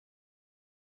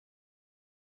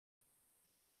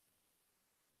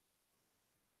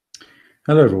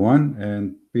Hello, everyone,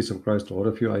 and peace of Christ to all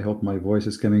of you. I hope my voice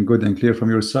is coming good and clear from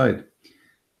your side.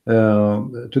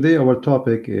 Today, our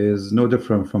topic is no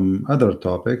different from other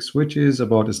topics, which is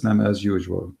about Islam as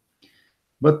usual.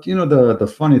 But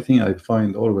the funny thing I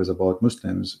find always about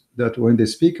Muslims that when they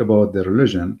speak about their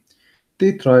religion,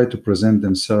 they try to present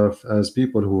themselves as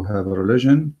people who have a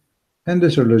religion, and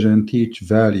this religion teach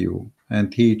value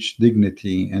and teach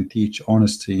dignity and teach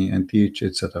honesty and teach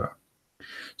etc.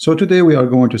 So today we are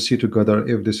going to see together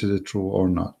if this is true or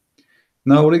not.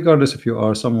 Now, regardless if you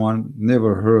are someone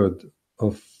never heard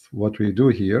of what we do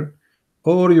here,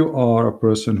 or you are a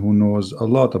person who knows a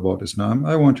lot about Islam,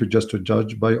 I want you just to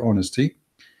judge by honesty,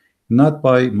 not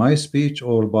by my speech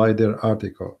or by their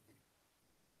article.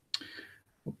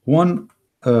 One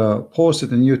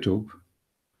posted on YouTube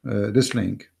this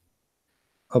link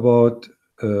about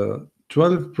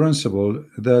 12 principles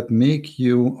that make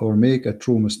you or make a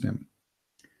true Muslim.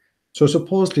 So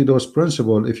supposedly those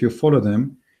principles, if you follow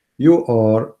them, you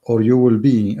are or you will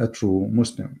be a true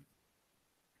Muslim.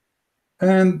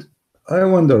 And I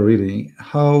wonder really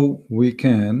how we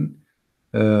can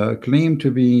claim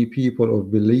to be people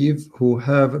of belief who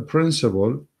have a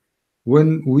principle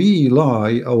when we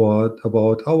lie about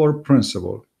our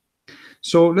principle.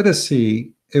 So let us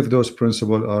see if those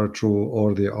principles are true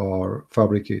or they are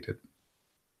fabricated.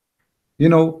 In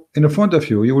the front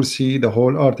of you, you will see the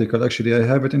whole article. Actually, I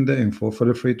have it in the info.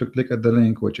 Feel free to click at the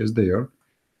link which is there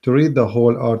to read the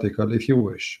whole article if you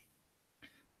wish.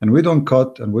 And we don't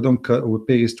cut and we don't cut, we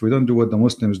paste, we don't do what the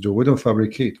Muslims do, we don't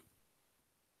fabricate.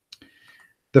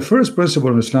 The first principle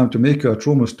in Islam to make you a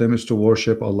true Muslim is to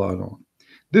worship Allah alone.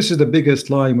 This is the biggest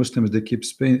lie Muslims they keep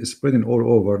spreading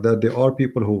all over, that there are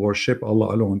people who worship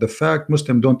Allah alone. The fact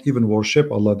Muslims don't even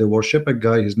worship Allah, they worship a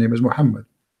guy, his name is Muhammad.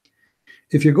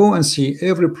 If you go and see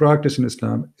every practice in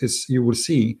Islam, you will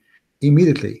see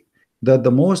immediately that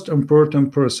the most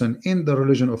important person in the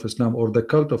religion of Islam or the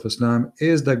cult of Islam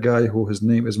is the guy who his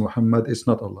name is Muhammad. It's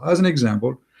not Allah. As an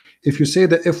example, if you say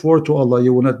the F word to Allah,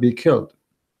 you will not be killed.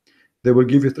 They will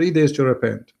give you 3 days to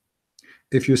repent.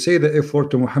 If you say the F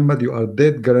word to Muhammad, you are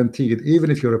dead guaranteed, even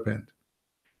if you repent.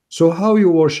 So how you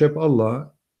worship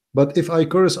Allah? But if I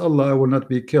curse Allah, I will not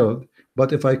be killed.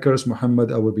 But if I curse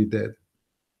Muhammad, I will be dead.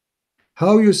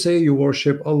 How you say you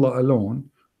worship Allah alone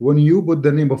when you put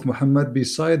the name of Muhammad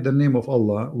beside the name of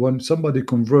Allah when somebody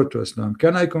convert to Islam?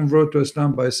 Can I convert to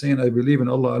Islam by saying I believe in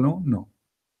Allah alone? No.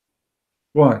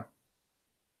 Why?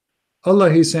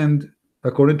 Allah, He sent,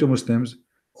 according to Muslims,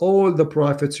 all the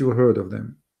prophets, you heard of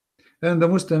them. And the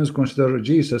Muslims consider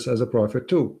Jesus as a prophet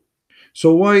too.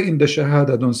 So why in the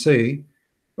Shahada don't say,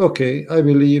 okay, I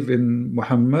believe in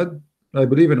Muhammad, I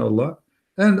believe in Allah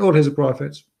and all his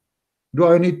prophets? Do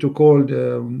I need to call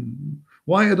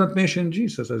why I don't mention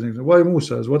Jesus as an example? Why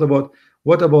Musa?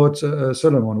 What about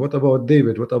Solomon? What about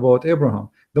David? What about Abraham?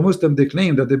 The Muslim, they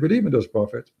claim that they believe in those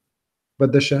prophets,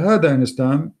 but the Shahada in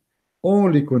Islam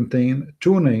only contain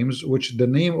two names, which the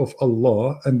name of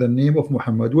Allah and the name of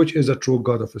Muhammad, which is a true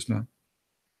God of Islam.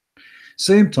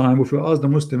 Same time, if you ask the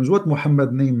Muslims what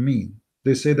Muhammad name mean,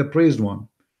 they say the praised one.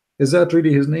 Is that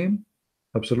really his name?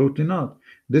 Absolutely not.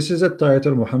 This is a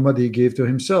title Muhammad he gave to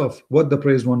himself. What the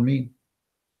praised one mean?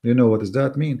 You know, what does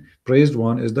that mean? Praised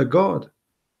one is the God.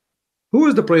 Who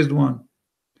is the praised one?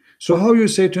 So how you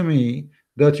say to me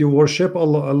that you worship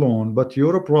Allah alone, but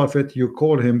you're a prophet, you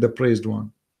call him the praised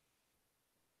one?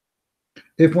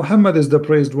 If Muhammad is the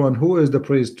praised one, who is the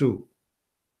praised to?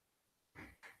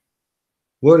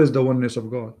 Where is the oneness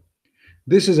of God?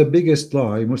 This is the biggest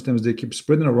lie Muslims they keep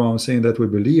spreading around, saying that we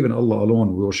believe in Allah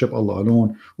alone, we worship Allah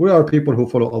alone, we are people who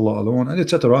follow Allah alone, and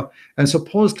etc. And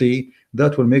supposedly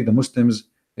that will make the Muslims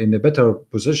in a better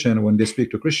position when they speak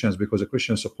to Christians, because the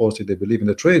Christians supposedly they believe in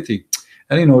the Trinity.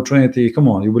 And Trinity, come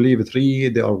on, you believe three,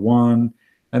 they are one.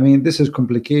 I mean, this is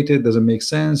complicated, doesn't make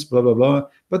sense, blah blah blah.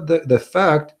 But the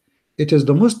fact, it is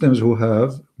the Muslims who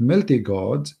have multi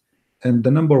gods, and the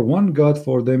number one God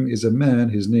for them is a man,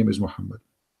 his name is Muhammad.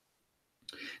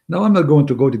 Now, I'm not going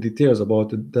to go to details about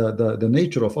the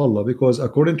nature of Allah, because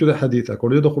according to the Hadith,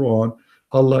 according to the Quran,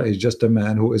 Allah is just a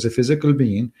man who is a physical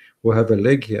being who have a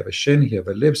leg, he have a shin, he have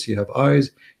a lips, he have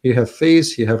eyes, he have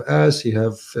face, he have ass, he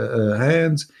have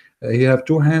hands, he have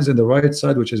two hands in the right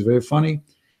side, which is very funny.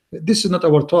 This is not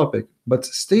our topic, but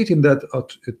stating that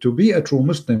to be a true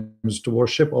Muslim is to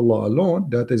worship Allah alone,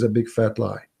 that is a big fat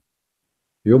lie.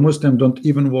 You Muslim don't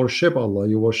even worship Allah,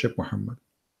 you worship Muhammad.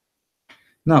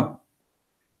 Now,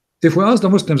 if we ask the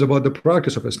Muslims about the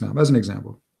practice of Islam, as an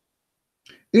example,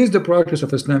 is the practice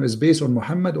of Islam is based on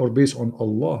Muhammad or based on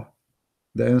Allah?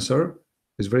 The answer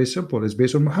is very simple. It's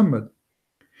based on Muhammad.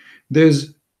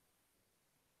 There's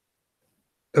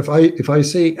if I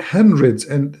say hundreds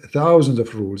and thousands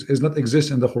of rules is not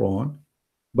exist in the Quran,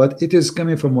 but it is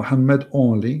coming from Muhammad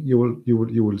only, you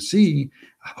will see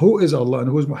who is Allah and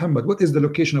who is Muhammad. What is the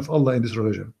location of Allah in this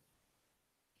religion?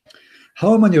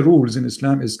 How many rules in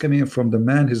Islam is coming from the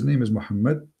man, his name is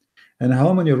Muhammad, and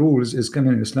how many rules is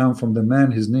coming in Islam from the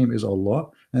man, his name is Allah?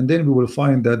 And then we will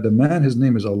find that the man, his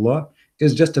name is Allah,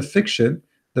 is just a fiction,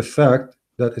 the fact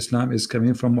that Islam is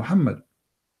coming from Muhammad.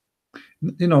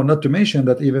 Not to mention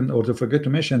that even, or to forget to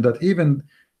mention that even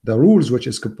the rules which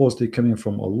is supposedly coming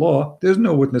from Allah, there's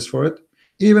no witness for it.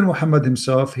 Even Muhammad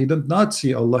himself, he did not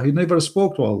see Allah, he never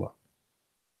spoke to Allah.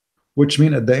 Which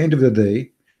means at the end of the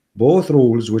day, both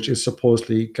rules which is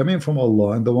supposedly coming from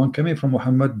Allah and the one coming from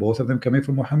Muhammad, both of them coming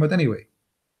from Muhammad anyway.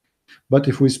 But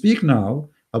if we speak now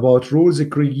about rules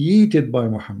created by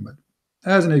Muhammad,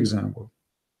 as an example,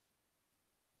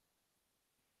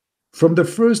 from the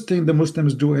first thing the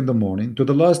Muslims do in the morning to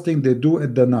the last thing they do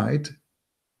at the night,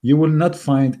 you will not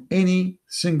find any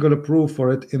single proof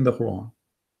for it in the Quran.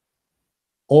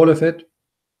 All of it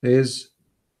is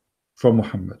from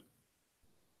Muhammad.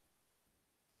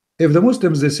 If the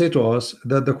Muslims, they say to us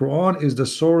that the Quran is the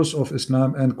source of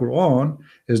Islam and Quran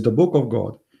is the book of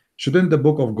God, shouldn't the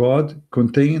book of God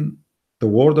contain the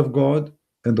word of God,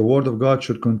 and the word of God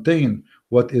should contain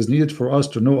what is needed for us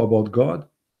to know about God?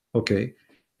 Okay,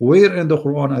 where in the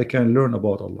Quran I can learn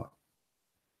about Allah?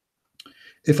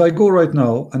 If I go right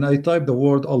now and I type the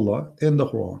word Allah in the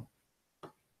Quran,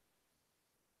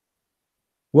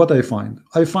 what I find?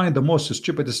 I find the most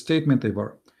stupid statement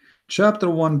ever. Chapter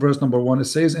 1 verse number 1, it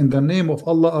says, in the name of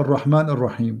Allah ar-Rahman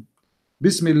ar-Rahim,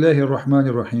 Bismillahir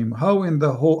Rahmanir Rahim. How in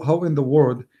the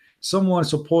word someone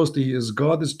supposedly is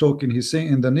God is talking, he's saying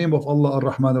in the name of Allah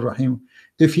ar-Rahman ar-Rahim.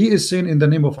 If he is saying in the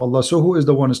name of Allah, so who is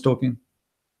the one is talking?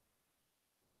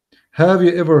 Have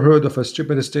you ever heard of a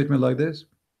stupid statement like this?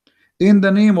 In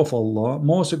the name of Allah,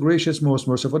 most gracious, most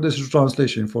merciful. This is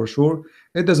translation for sure.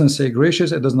 It doesn't say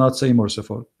gracious, it does not say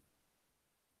merciful.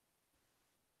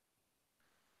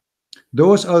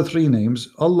 Those are three names.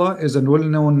 Allah is a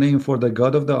well-known name for the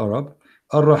God of the Arab.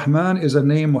 Ar-Rahman is a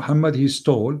name Muhammad he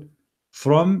stole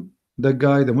from the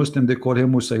guy, the Muslim, they call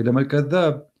him Musaylim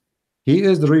al-Kadhab. He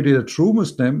is really a true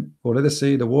Muslim, or let us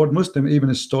say the word Muslim even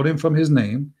is stolen from his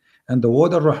name, and the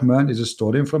word Ar-Rahman is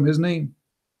stolen from his name.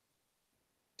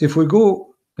 If we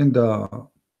go and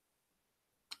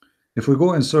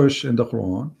search in the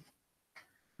Quran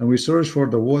and we search for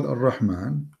the word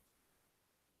Ar-Rahman,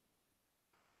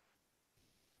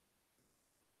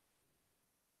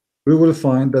 we will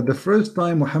find that the first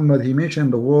time Muhammad he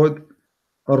mentioned the word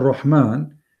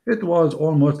Ar-Rahman, it was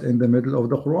almost in the middle of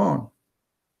the Quran.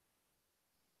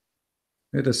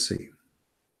 Let us see.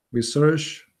 We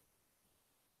search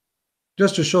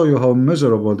just to show you how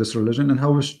miserable this religion and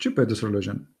how stupid this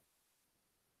religion.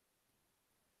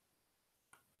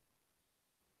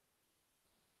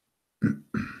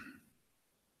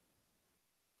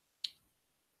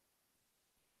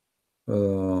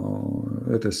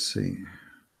 Let us see.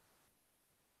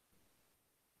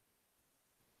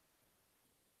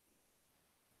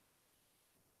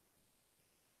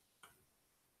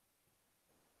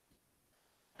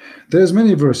 There's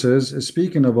many verses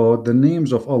speaking about the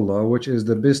names of Allah, which is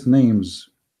the best names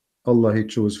Allah he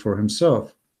chose for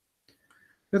himself.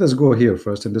 Let us go here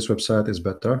first, and this website is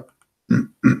better.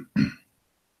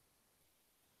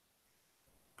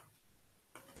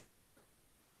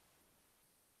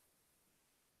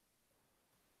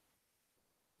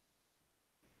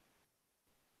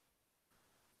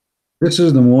 This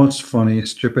is the most funny,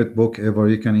 stupid book ever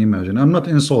you can imagine. I'm not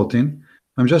insulting.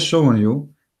 I'm just showing you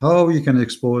how you can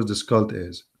expose this cult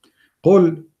is.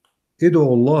 قل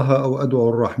ادعوا الله أو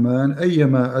ادعوا الرحمن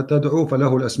أيما أتدعوا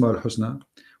فله الأسماء الحسنى.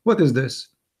 What is this?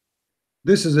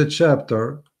 This is a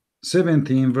chapter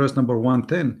 17 verse number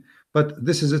 110. But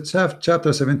this is a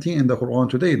chapter 17 in the Quran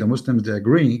today. The Muslims, they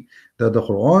agree that the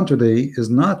Quran today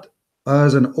is not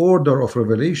as an order of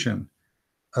revelation.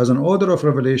 As an order of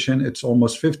revelation, it's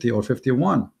almost 50 or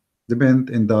 51, depend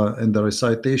in the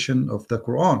recitation of the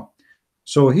Quran.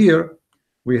 So here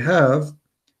we have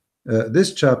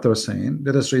this chapter saying,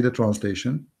 let us read the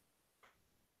translation.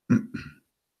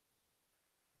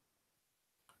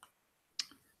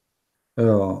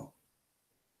 You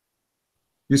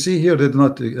see here, did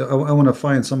not. I want to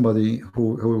find somebody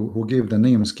who gave the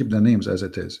names, keep the names as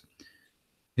it is.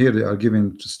 Here they are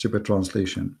giving stupid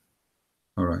translation.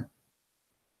 All right.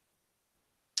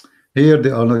 Here they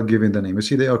are not giving the name. You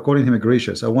see, they are calling him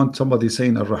gracious. I want somebody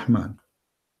saying Ar-Rahman.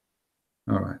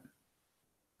 All right.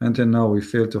 Until now, we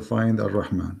fail to find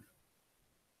Ar-Rahman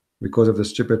because of the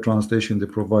stupid translation they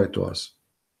provide to us.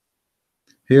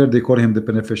 Here they call him the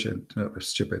beneficent.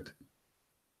 Stupid.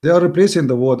 They are replacing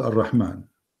the word Ar-Rahman.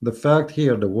 The fact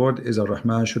here the word is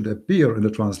Ar-Rahman should appear in the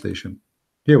translation.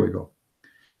 Here we go.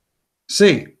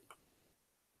 Say,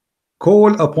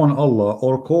 call upon Allah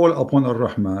or call upon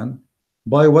Ar-Rahman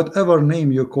by whatever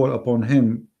name you call upon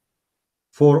him.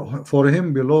 For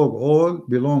him belong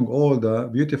all the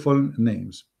beautiful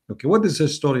names. Okay, what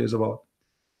this story is about?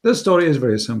 This story is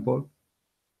very simple.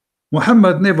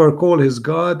 Muhammad never called his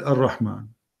God Ar-Rahman.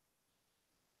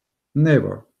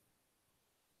 Never.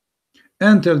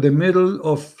 Until the middle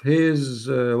of his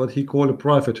what he called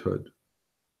prophethood,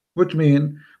 which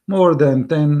means more than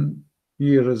 10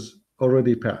 years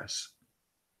already passed.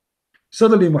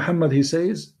 Suddenly Muhammad, he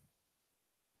says,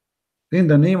 in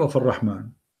the name of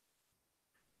Ar-Rahman.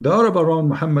 The Arab around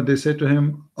Muhammad, they say to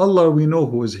him, Allah, we know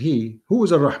who is he. Who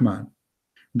is Ar-Rahman?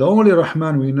 The only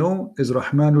Rahman we know is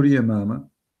Rahmanul Yamama,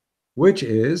 which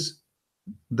is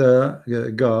the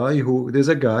guy who, there's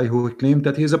a guy who claimed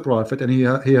that he's a prophet, and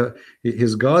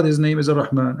his God, his name is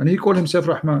Ar-Rahman, and he called himself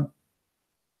Rahman.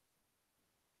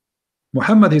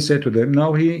 Muhammad, he said to them,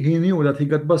 now he knew that he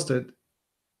got busted.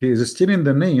 He is stealing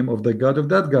the name of the God of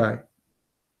that guy.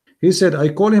 He said, I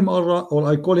call him Allah or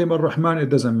I call him Ar-Rahman, it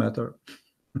doesn't matter.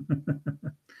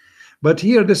 But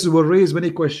here this will raise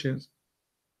many questions.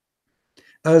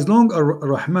 As long as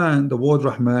Rahman, the word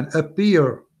Rahman,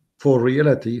 appear for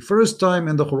reality first time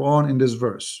in the Quran in this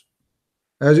verse.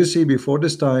 As you see, before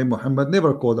this time Muhammad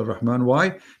never called Ar-Rahman.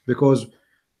 Why? Because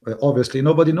obviously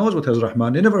nobody knows what is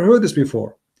Rahman. They never heard this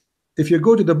before. If you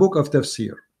go to the book of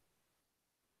Tafsir,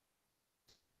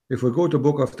 if we go to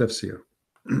book of Tafsir,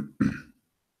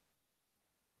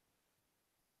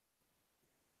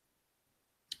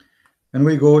 and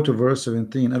we go to verse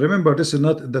 17, and remember, this is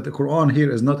not that the Quran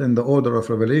here is not in the order of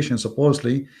revelation.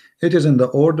 Supposedly it is in the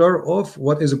order of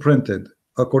what is printed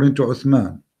according to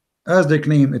Uthman, as they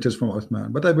claim it is from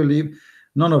Uthman, but I believe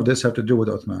none of this have to do with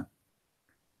Uthman.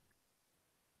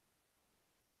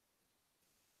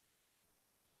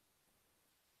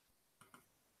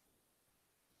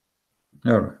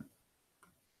 All right.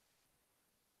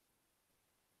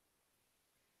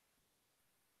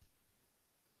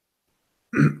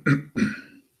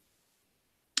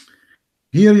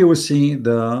 Here you will see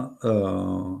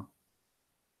the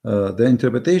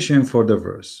interpretation for the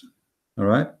verse. All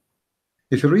right.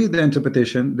 If you read the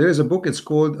interpretation, there is a book. It's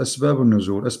called Asbab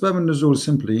al-Nuzul. Asbab al-Nuzul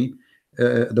simply,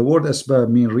 the word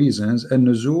Asbab mean reasons, and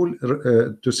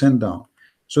Nuzul to send down.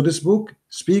 So this book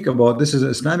speak about, this is an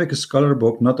Islamic scholar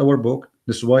book, not our book.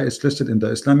 This is why it's listed in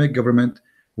the Islamic government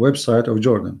website of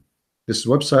Jordan. This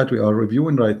website we are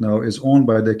reviewing right now is owned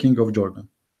by the King of Jordan.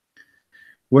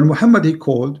 When Muhammad he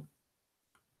called,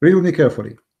 read me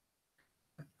carefully.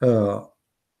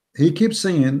 He keeps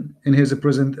saying in his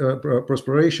present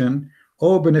prosperation,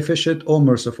 "O beneficent, O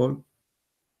merciful."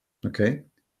 Okay,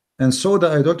 and so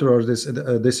the adulterers,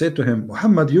 they said to him,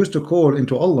 Muhammad used to call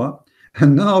into Allah,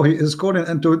 and now he is calling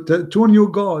into two new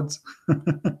gods.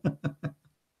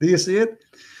 Do you see it?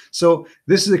 So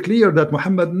this is clear that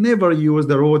Muhammad never used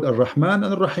the word Ar-Rahman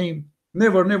and Ar-Rahim.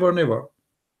 Never, never, never.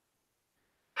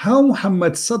 How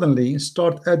Muhammad suddenly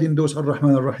start adding those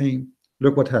Ar-Rahman Ar-Rahim?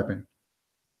 Look what happened.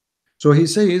 So he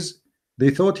says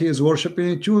they thought he is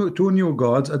worshiping two new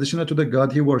gods additional to the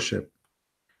God he worshiped,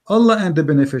 Allah and the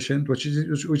beneficent, which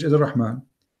is Ar-Rahman.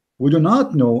 We do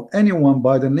not know anyone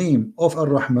by the name of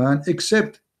Ar-Rahman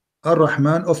except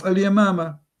Ar-Rahman of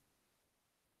Al-Yamama.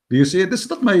 Do you see it? This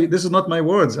is not my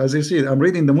words. As you see it, I'm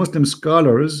reading the Muslim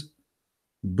scholars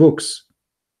books.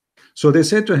 So they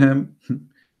said to him,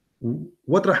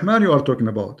 what Rahman you are talking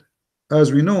about?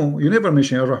 As we know, you never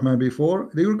mentioned Ar-Rahman before.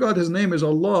 Your God, his name is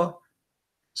Allah.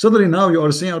 Suddenly now you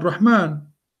are saying Ar-Rahman.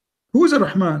 Who is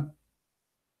Ar-Rahman?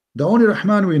 The only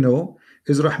Rahman we know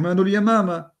is Rahmanul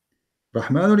Yamama.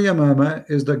 Rahmanul Yamama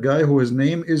is the guy who his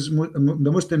name is,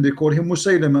 the Muslim, they call him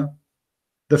Musaylima.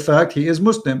 The fact he is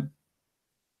Muslim.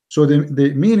 So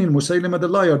they meaning Musaylima the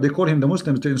liar, they call him, the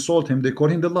Muslims, to insult him, they call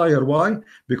him the liar. Why?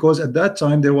 Because at that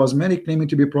time there was many claiming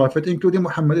to be prophet, including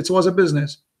Muhammad. It was a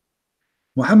business.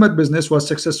 Muhammad business was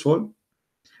successful,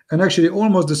 and actually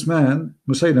almost this man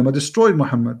Musaylima destroyed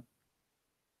Muhammad.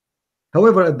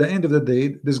 However, at the end of the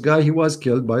day, this guy, he was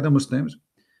killed by the Muslims.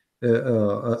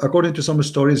 According to some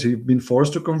stories, he'd been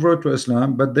forced to convert to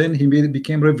Islam, but then he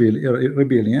became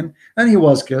rebellion, and he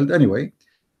was killed anyway.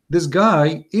 This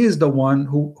guy is the one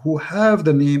who have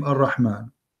the name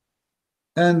Ar-Rahman.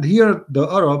 And here the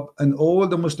Arab and all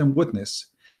the Muslim witness,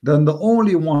 then the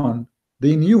only one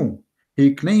they knew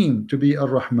he claimed to be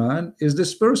Ar-Rahman is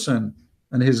this person,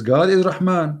 and his God is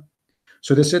Rahman.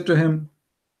 So they said to him,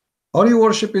 are you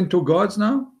worshiping two gods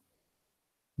now?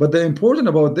 But the important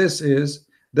about this is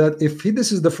that if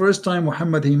this is the first time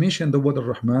Muhammad he mentioned the word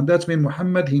Ar-Rahman, that means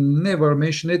Muhammad he never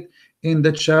mentioned it in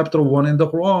the chapter 1 in the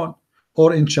Quran,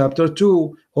 or in chapter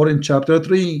 2, or in chapter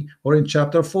 3, or in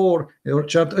chapter 4, or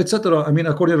chapter etc. I mean,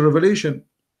 according to Revelation,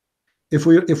 if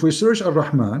we search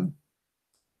Ar-Rahman,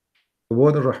 the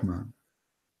word Ar-Rahman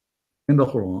in the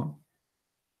Quran.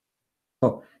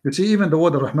 Oh, you see, even the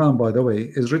word Ar-Rahman, by the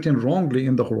way, is written wrongly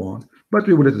in the Quran, but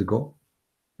we will let it go.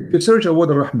 If you search a word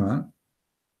Ar-Rahman,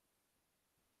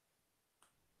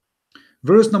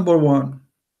 verse number 1,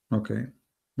 okay,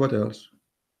 what else?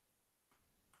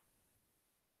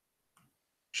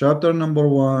 Chapter number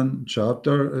 1,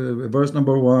 verse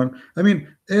number 1. I mean,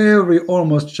 every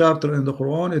almost chapter in the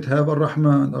Quran, it have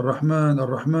Ar-Rahman, Ar-Rahman,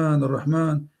 Ar-Rahman,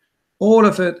 Ar-Rahman, all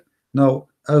of it. Now,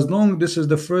 as long this is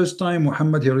the first time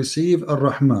Muhammad he received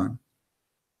Ar-Rahman,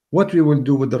 what we will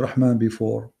do with the Rahman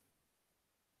before?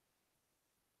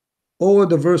 All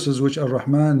the verses which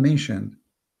Ar-Rahman mentioned,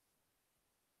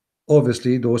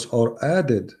 obviously those are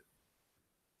added.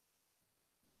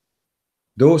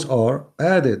 Those are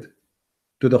added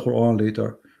to the Quran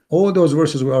later. All those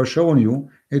verses we are showing you,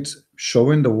 it's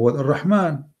showing the word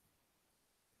Ar-Rahman.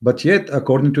 But yet,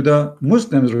 according to the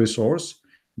Muslims resource,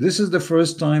 this is the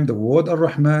first time the word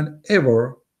Ar-Rahman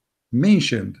ever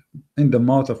mentioned in the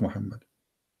mouth of Muhammad.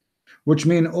 Which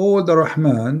means all the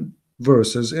Rahman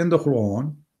verses in the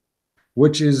Quran,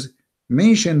 which is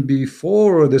mentioned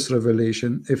before this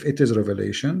revelation, if it is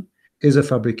revelation, is a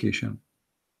fabrication.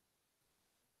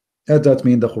 And that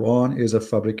means the Quran is a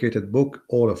fabricated book,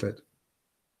 all of it.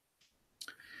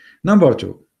 Number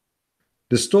 2,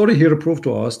 the story here proved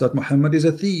to us that Muhammad is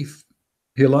a thief.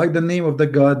 He liked the name of the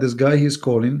God, this guy he's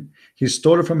calling. He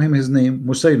stole from him his name,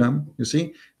 Musaylam. You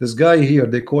see, this guy here,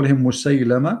 they call him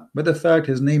Musaylama, but the fact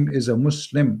his name is a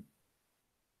Muslim.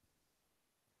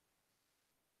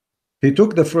 He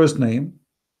took the first name,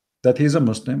 that he's a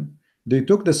Muslim. They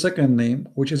took the second name,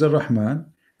 which is a Rahman,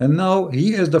 and now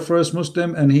he is the first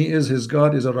Muslim, and he is his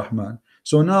God is a Rahman.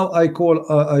 So now I call,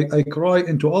 I cry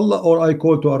into Allah, or I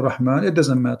call to Ar-Rahman. It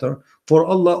doesn't matter. For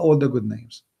Allah, all the good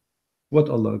names. What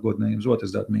Allah good names? What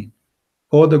does that mean?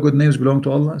 All the good names belong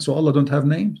to Allah, so Allah don't have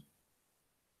names?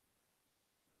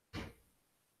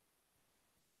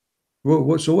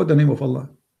 So what the name of Allah?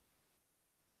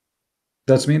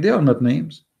 That's mean they are not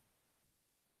names.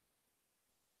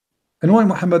 And why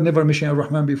Muhammad never mentioned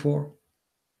Ar-Rahman before?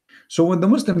 So when the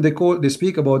Muslim they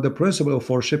speak about the principle of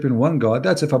worshiping one God,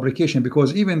 that's a fabrication,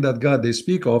 because even that God they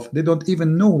speak of, they don't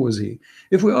even know who is he.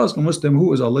 If we ask a Muslim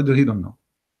who is Allah, he don't know.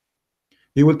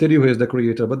 He will tell you he is the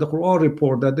creator, but the Quran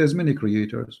report that there's many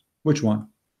creators. Which one?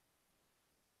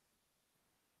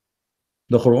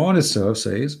 The Quran itself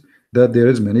says that there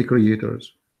is many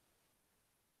creators.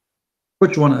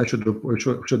 Which one I should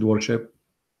worship?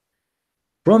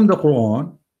 From the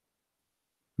Quran,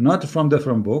 not from the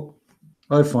different book,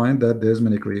 I find that there's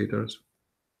many creators.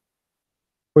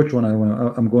 Which one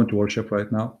I'm going to worship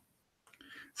right now?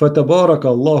 فَتَبَارَكَ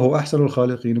اللَّهُ أَحْسَنُ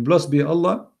الْخَالِقِينَ. Blessed be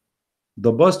Allah,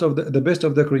 the best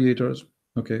of the creators.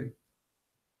 Okay.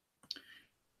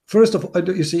 First of all,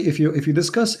 you see, if you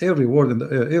discuss every word in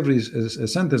the, every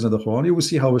sentence in the Quran, you will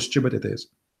see how stupid it is.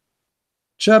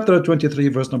 Chapter 23,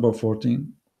 verse number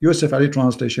 14. Yusuf Ali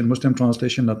translation, Muslim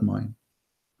translation, not mine.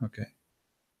 Okay.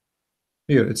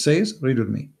 Here it says, read with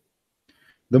me.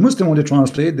 The Muslim, when they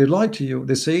translate, they lie to you.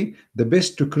 They say the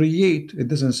best to create. It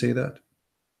doesn't say that.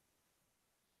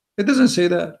 It doesn't say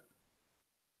that.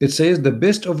 It says the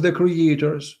best of the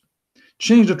creators.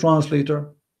 Change the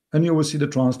translator, and you will see the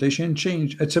translation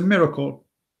change. It's a miracle.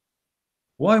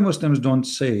 Why Muslims don't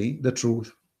say the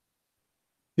truth?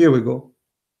 Here we go.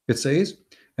 It says,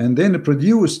 and then it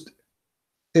produced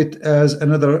it as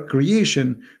another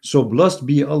creation. So blessed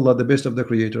be Allah, the best of the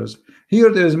creators.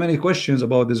 Here there's many questions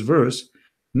about this verse.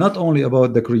 Not only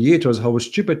about the creators, how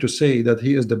stupid to say that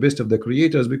he is the best of the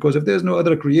creators, because if there's no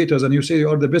other creators and you say you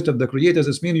are the best of the creators,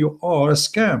 it means you are a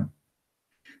scam.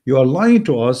 You are lying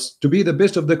to us to be the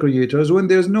best of the creators when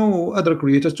there's no other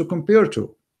creators to compare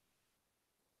to.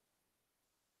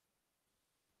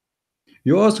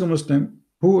 You ask a Muslim,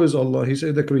 who is Allah? He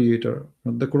said the creator.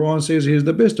 But the Quran says he is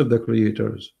the best of the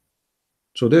creators.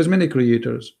 So there's many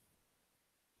creators.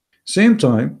 Same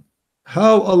time,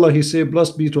 how Allah he say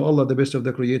blessed be to Allah, the best of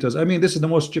the creators? I mean, this is the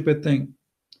most stupid thing.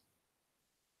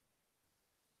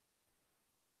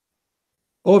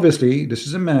 Obviously this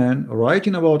is a man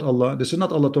writing about Allah. This is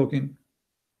not Allah talking.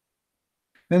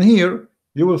 And here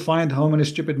you will find how many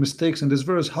stupid mistakes in this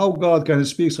verse. How God can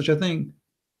speak such a thing,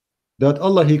 that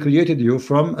Allah he created you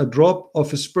from a drop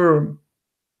of sperm,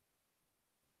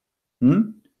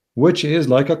 which is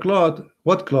like a clot.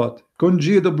 What clot?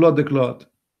 Congeal the blood, the clot.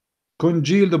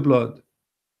 Congeal the blood.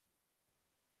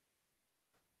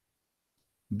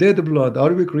 Dead blood.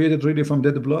 Are we created really from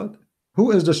dead blood?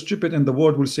 Who is the stupid in the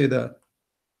world will say that?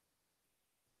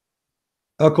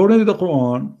 According to the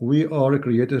Quran, we are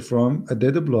created from a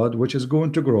dead blood which is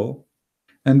going to grow,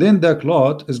 and then that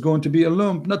clot is going to be a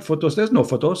lump, not photos. There's no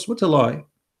photos. What's a lie?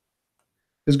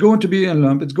 It's going to be a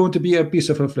lump. It's going to be a piece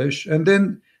of a flesh, and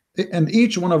then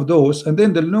each one of those, and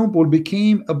then the lump will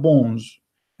become a bones,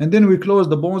 and then we close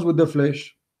the bones with the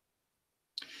flesh.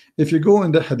 If you go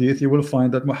in the hadith, you will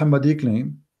find that Muhammad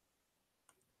claimed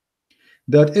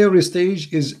that every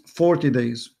stage is 40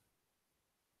 days.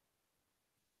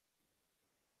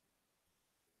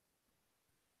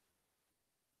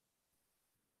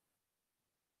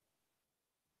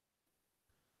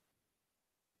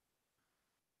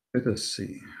 Let us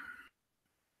see.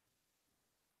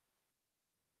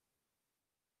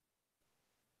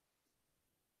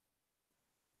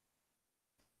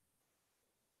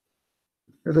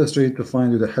 Let us try to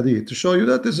find you the hadith to show you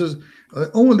that this is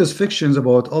all these fictions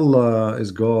about Allah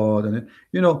is God, and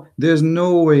you know there's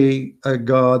no way a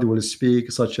God will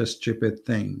speak such a stupid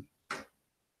thing.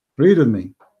 Read with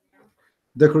me.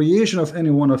 The creation of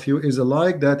any one of you is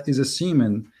like that is a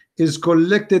semen is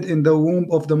collected in the womb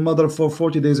of the mother for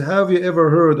 40 days. Have you ever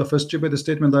heard of a stupid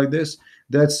statement like this?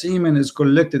 That semen is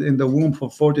collected in the womb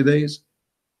for 40 days.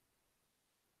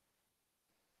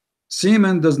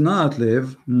 Semen does not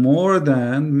live more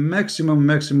than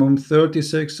maximum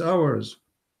 36 hours.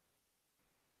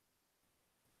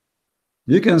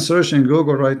 You can search in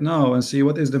Google right now and see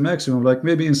what is the maximum. Like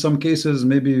maybe in some cases,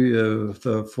 maybe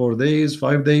 4 days,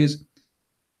 5 days.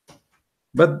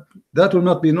 But that will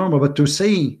not be normal. But to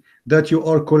say that you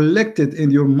are collected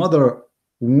in your mother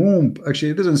womb,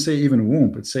 actually it doesn't say even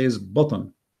womb, it says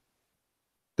bottom,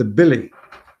 the belly.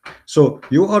 So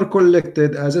you are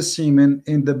collected as a semen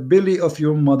in the belly of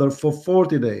your mother for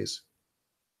 40 days.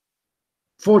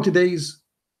 40 days.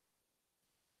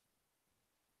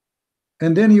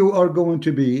 And then you are going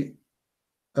to be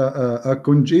a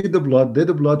congealed blood,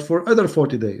 dead blood for other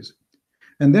 40 days.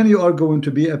 And then you are going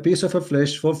to be a piece of a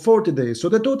flesh for 40 days. So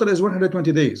the total is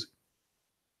 120 days.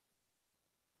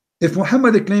 If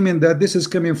Muhammad is claiming that this is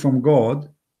coming from God,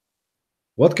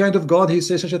 what kind of God he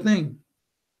says such a thing?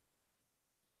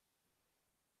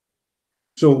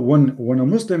 So when a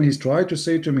Muslim he's trying to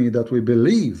say to me that we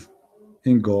believe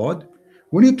in God,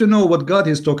 we need to know what God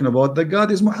is talking about. The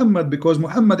God is Muhammad, because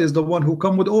Muhammad is the one who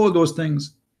come with all those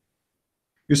things.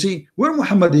 You see, where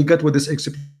Muhammad he got with this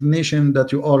explanation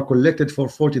that you are collected for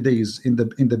 40 days in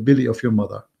the belly of your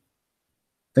mother?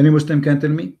 Any Muslim can tell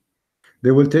me?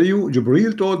 They will tell you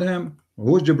Jibreel told him.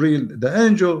 Who's Jibreel? The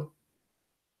angel.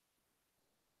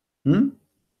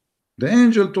 The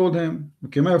angel told him.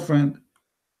 Okay, my friend,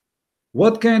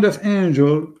 what kind of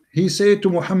angel he said to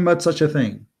Muhammad such a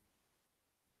thing?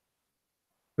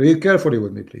 Read carefully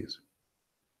with me, please.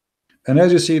 And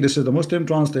as you see, this is the Muslim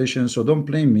translation, so don't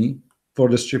blame me for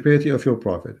the stupidity of your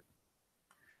prophet.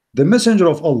 The messenger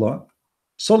of Allah,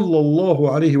 sallallahu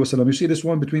alaihi wasallam. You see this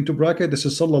one between two brackets? This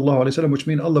is sallallahu alaihi wasallam, which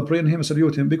means Allah pray on him,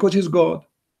 salute him, because he's God,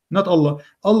 not Allah.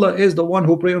 Allah is the one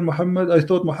who pray on Muhammad. I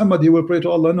thought Muhammad he will pray to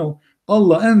Allah. No,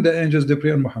 Allah and the angels they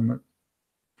pray on Muhammad.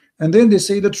 And then they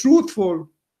say the truthful,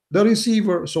 the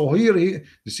receiver. So here you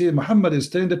see Muhammad is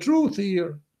telling the truth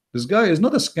here. This guy is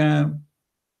not a scam.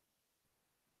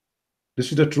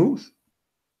 This is the truth.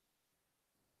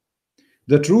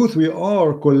 The truth, we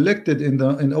are collected in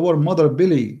our mother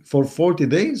belly for 40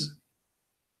 days.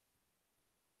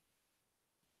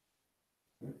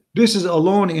 This is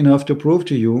alone enough to prove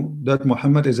to you that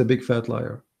Muhammad is a big fat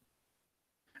liar.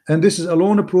 And this is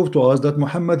alone a proof to us that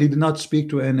Muhammad he did not speak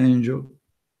to an angel.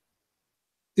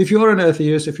 If you are an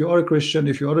atheist, if you are a Christian,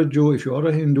 if you are a Jew, if you are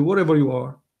a Hindu, whatever you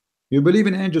are, you believe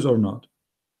in angels or not,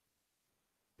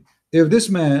 if this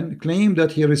man claimed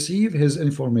that he received his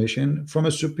information from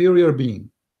a superior being,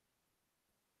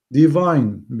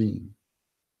 divine being,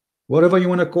 whatever you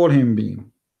want to call him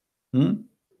being,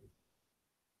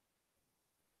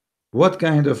 what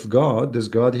kind of God does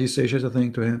God he say such a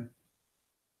thing to him?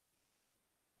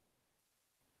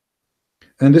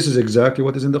 And this is exactly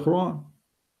what is in the Quran.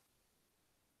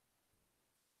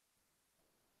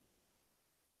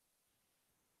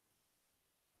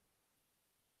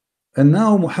 And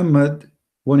now Muhammad,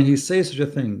 when he says such a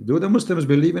thing, do the Muslims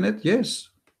believe in it? Yes,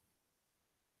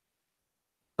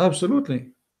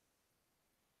 absolutely.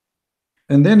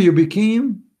 And then you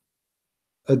became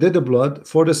a dead blood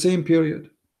for the same period.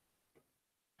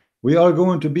 We are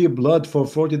going to be blood for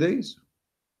 40 days.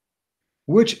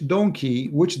 Which donkey,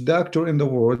 which doctor in the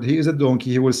world, he is a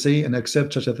donkey, he will say and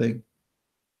accept such a thing?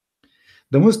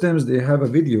 The Muslims, they have a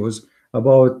videos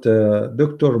about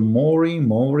Dr.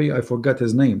 Maury, I forgot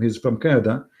his name, he's from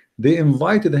Canada. They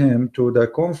invited him to the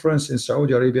conference in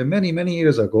Saudi Arabia many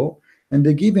years ago, and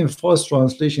they gave him false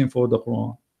translation for the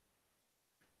Quran.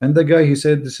 And the guy, he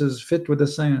said, this is fit with the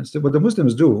science. What the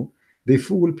Muslims do, they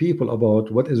fool people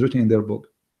about what is written in their book.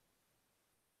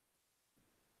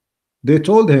 They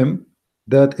told him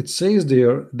that it says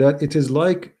there that it is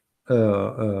like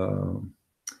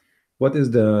what is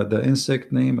the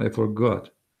insect name? I forgot.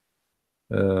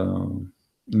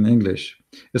 In English,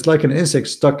 it's like an insect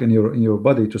stuck in your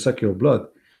body to suck your blood.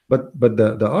 But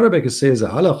the Arabic says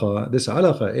alaqa. This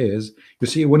alaqa is, you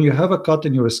see, when you have a cut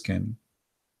in your skin,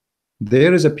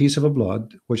 there is a piece of a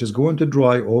blood which is going to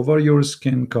dry over your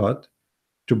skin cut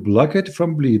to block it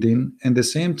from bleeding, and at the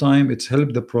same time it's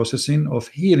helped the processing of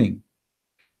healing.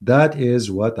 That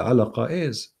is what alaqa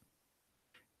is.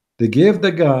 They gave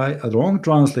the guy a wrong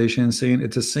translation, saying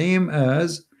it's the same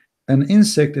as an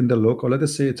insect in the look, or let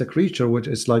us say it's a creature which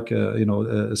is like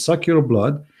suck your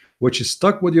blood, which is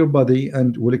stuck with your body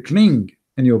and will cling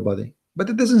in your body. But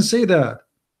it doesn't say that.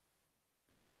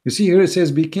 You see here it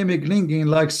says became a clinging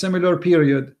like similar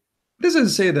period. It doesn't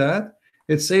say that.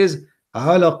 It says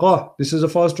alaqa. This is a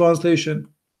false translation.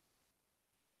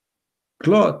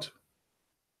 Clot.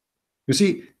 You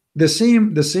see, the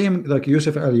same like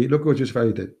Yusuf Ali. Look what Yusuf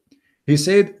Ali did. He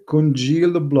said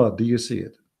congealed blood. Do you see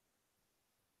it?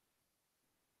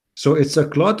 So it's a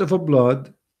clot of a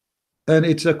blood, and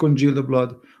it's a congealed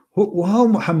blood. How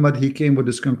Muhammad he came with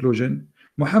this conclusion?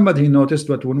 Muhammad, he noticed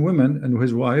that when women and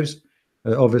his wives,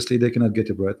 obviously they cannot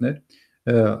get pregnant,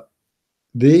 when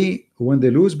they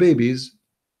lose babies,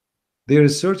 there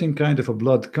is certain kind of a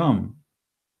blood come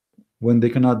when they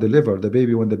cannot deliver the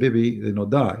baby, when the baby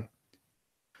die.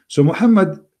 So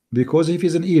Muhammad, because if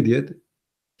he's an idiot,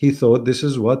 he thought this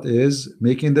is what is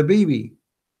making the baby.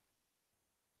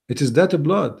 It is that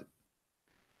blood.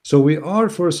 So we are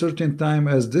for a certain time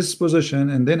as this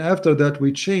position, and then after that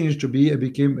we change to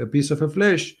became a piece of a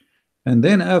flesh, and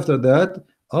then after that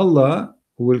Allah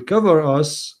will cover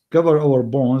our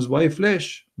bones by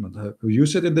flesh. You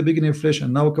said in the beginning flesh,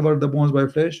 and now cover the bones by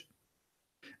flesh.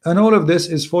 And all of this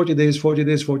is 40 days, 40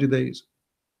 days, 40 days.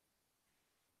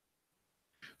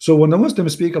 So when the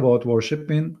Muslims speak about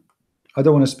worshiping, I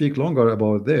don't want to speak longer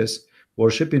about this.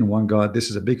 Worshipping one God, this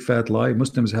is a big fat lie.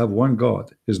 Muslims have one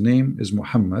God. His name is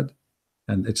Muhammad,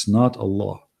 and it's not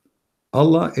Allah.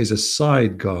 Allah is a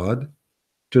side God.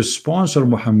 To sponsor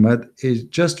Muhammad is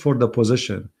just for the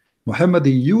position. Muhammad,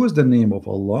 he used the name of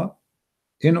Allah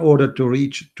in order to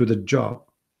reach to the job.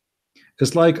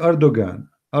 It's like Erdogan.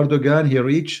 Erdogan,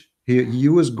 he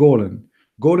used Golan.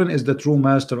 Golan is the true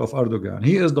master of Erdogan.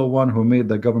 He is the one who made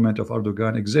the government of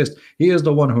Erdogan exist. He is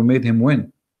the one who made him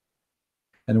win.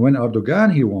 And when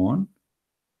Erdogan he won,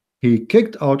 he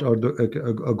kicked out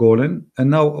Golan, and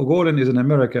now Golan is in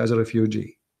America as a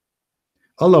refugee.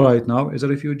 Allah right now is a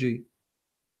refugee,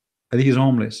 and he is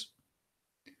homeless.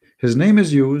 His name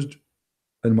is used,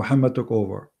 and Muhammad took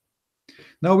over.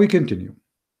 Now we continue.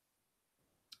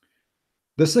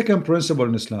 The second principle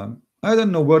in Islam, I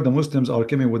don't know where the Muslims are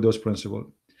coming with those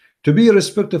principles. To be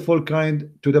respectful, kind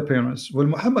to the parents. Well,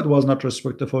 Muhammad was not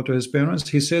respectful to his parents.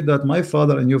 He said that my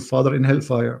father and your father in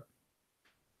hellfire.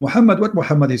 Muhammad, what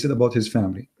Muhammad he said about his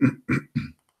family?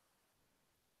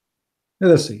 Let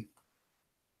us see.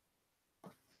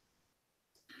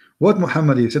 What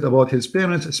Muhammad he said about his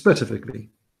parents specifically.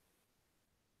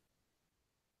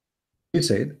 He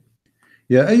said,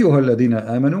 Ya ayyuha alladhina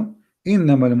amanu,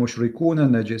 innama al-mushrikuna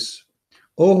najis.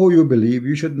 Oh, who you believe,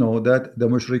 you should know that the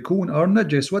mushrikun are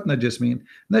najis. What najis mean?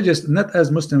 Najis, not as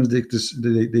Muslims they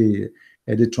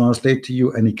translate to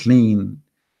you any clean,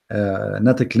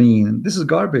 not a clean. This is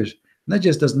garbage.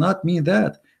 Najis does not mean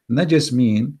that. Najis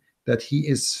mean that he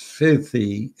is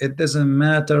filthy. It doesn't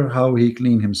matter how he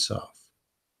clean himself.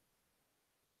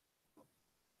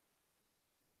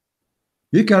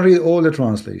 You can read all the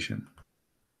translation.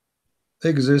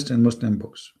 Exist in Muslim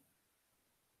books.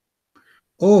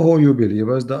 Oh, who you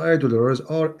believers, the idolaters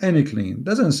are any clean.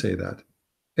 Doesn't say that.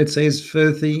 It says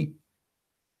filthy.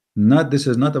 This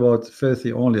is not about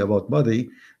filthy only about body.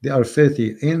 They are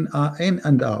filthy in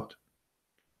and out.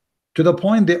 To the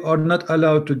point they are not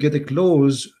allowed to get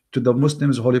close to the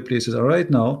Muslims' holy places. And right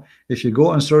now, if you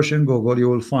go and search in Google, you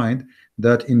will find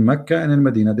that in Mecca and in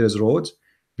Medina, there's roads.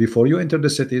 Before you enter the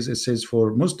cities, it says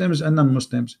for Muslims and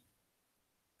non-Muslims.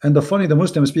 And the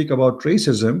Muslims speak about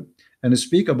racism and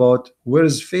speak about where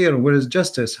is fair, where is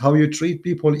justice, how you treat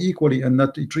people equally and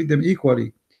not treat them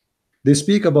equally. They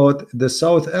speak about the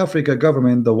South Africa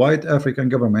government, the white African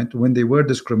government, when they were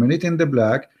discriminating the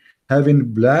black,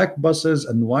 having black buses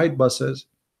and white buses.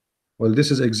 Well, this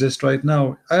exists right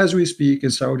now as we speak in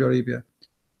Saudi Arabia.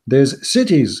 There's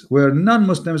cities where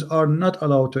non-Muslims are not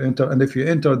allowed to enter, and if you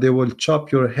enter, they will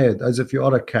chop your head as if you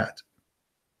are a cat.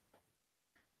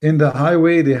 In the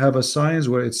highway, they have a signs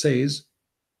where it says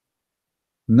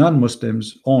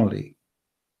non-Muslims only,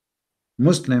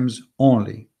 Muslims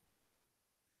only.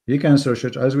 You can search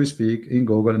it as we speak in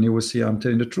Google, and you will see I'm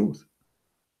telling the truth.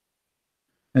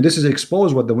 And this is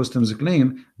expose what the Muslims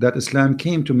claim, that Islam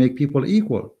came to make people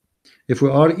equal. If we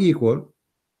are equal,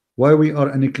 why we are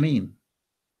unclean,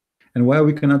 and why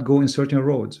we cannot go in certain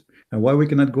roads, and why we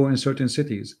cannot go in certain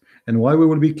cities, and why we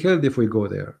will be killed if we go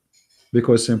there?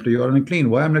 Because simply you are unclean.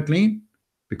 Why I'm not clean?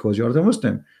 Because you are the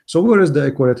Muslim. So where is the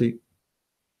equality?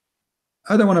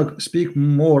 I don't want to speak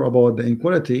more about the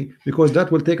equality because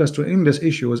that will take us to endless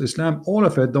issues. Islam, all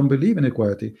of it, don't believe in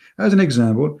equality. As an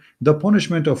example, the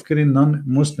punishment of killing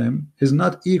non-Muslim is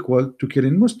not equal to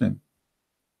killing Muslim.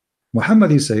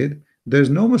 Muhammad, he said, there's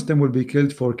no Muslim will be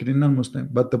killed for killing non-Muslim,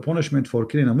 but the punishment for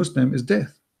killing a Muslim is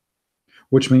death.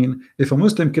 Which means if a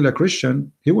Muslim kill a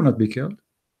Christian, he will not be killed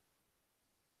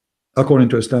according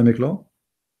to Islamic law.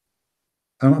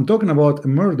 I'm talking about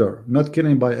murder, not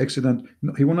killing by accident.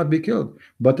 No, he will not be killed.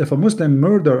 But if a Muslim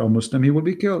murder a Muslim, he will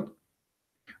be killed.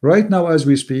 Right now, as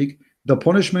we speak, the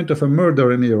punishment of a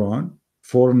murder in Iran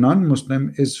for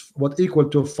non-Muslim is what equal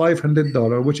to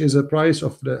 $500, which is the price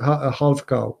of a half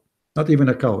cow, not even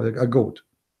a cow, a goat.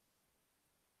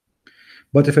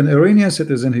 But if an Iranian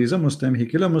citizen, he's a Muslim, he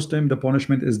kill a Muslim, the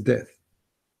punishment is death.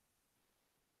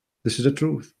 This is the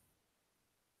truth.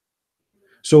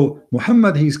 So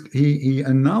Muhammad, he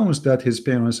announced that his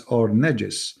parents are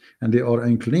najis and they are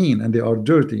unclean and they are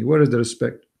dirty. Where is the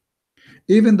respect?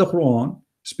 Even the Quran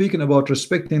speaking about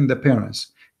respecting the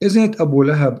parents, isn't it Abu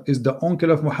Lahab is the uncle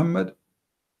of Muhammad?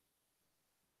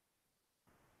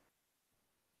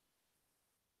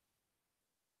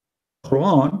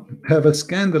 Quran have a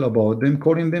scandal about them,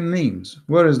 calling them names.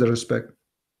 Where is the respect?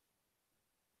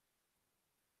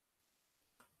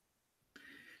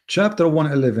 Chapter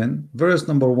 111, verse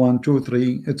number 1, 2,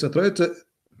 3.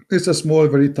 It's a small,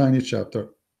 very tiny chapter.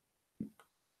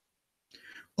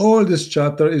 All this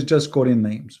chapter is just calling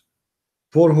names.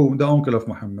 For who? The uncle of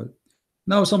Muhammad.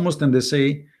 Now some Muslims, they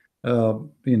say,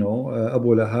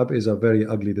 Abu Lahab is a very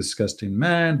ugly, disgusting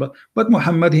man, but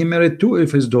Muhammad, he married 2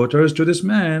 of his daughters to this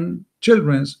man,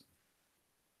 children's.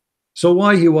 So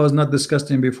why he was not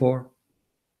disgusting before?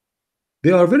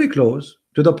 They are very close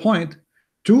to the point.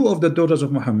 2 of the daughters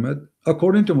of Muhammad,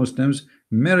 according to Muslims,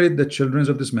 married the children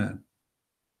of this man.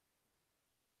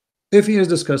 If he is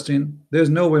disgusting, there's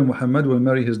no way Muhammad will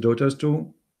marry his daughters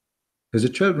to his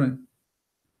children.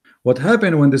 What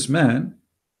happened when this man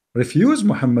refused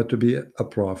Muhammad to be a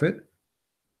prophet?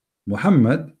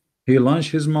 Muhammad, he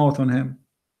launched his mouth on him,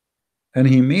 and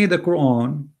he made the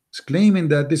Quran claiming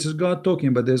that this is God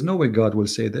talking, but there's no way God will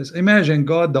say this. Imagine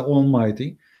God the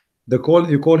Almighty, you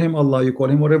call him Allah, you call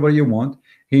him whatever you want.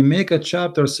 He make a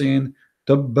chapter saying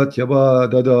Tabbat yaba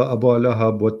dada Abu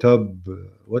Lahab wa tab.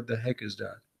 What the heck is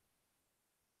that?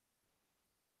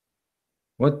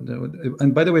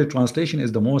 And by the way, the translation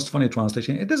is the most funny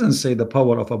translation. It doesn't say the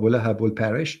power of Abu Lahab will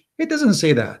perish. It doesn't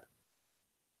say that.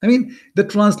 I mean,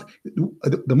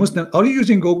 the Muslim, are you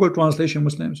using Google translation,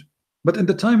 Muslims? But in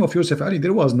the time of Yusuf Ali,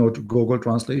 there was no Google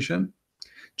translation.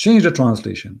 Change the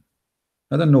translation.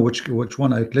 I don't know which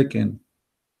one I click in.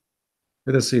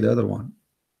 Let us see the other one.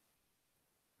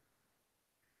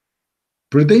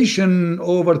 Predation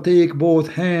overtake both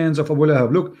hands of Abu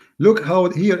Lahab. Look how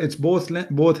here it's both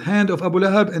hand of Abu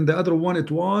Lahab, and the other one it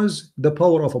was the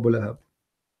power of Abu Lahab.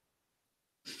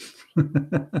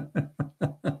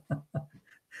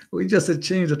 We just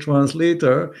changed the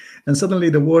translator, and suddenly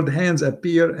the word hands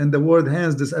appear, and the word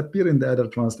hands disappear in the other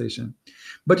translation.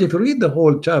 But if you read the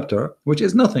whole chapter, which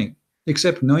is nothing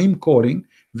except name calling,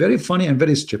 very funny and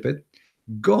very stupid,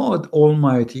 God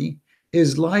Almighty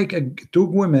is like 2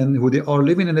 women who they are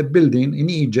living in a building in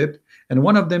Egypt, and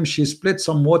one of them, she split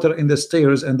some water in the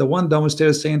stairs, and the one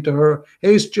downstairs saying to her,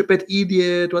 hey stupid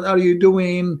idiot, what are you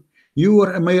doing?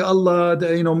 May Allah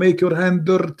make your hand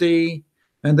dirty.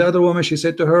 And the other woman, she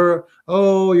said to her,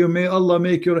 oh, may Allah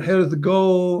make your health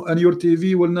go and your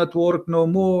TV will not work no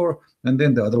more. And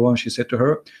then the other one, she said to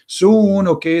her, soon,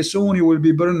 okay, soon you will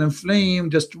be burned in flame,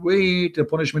 just wait, the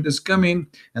punishment is coming.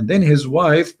 And then his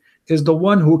wife is the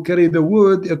one who carried the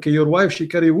wood. Okay, your wife, she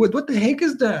carried wood. What the heck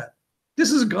is that?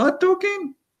 This is God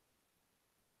talking?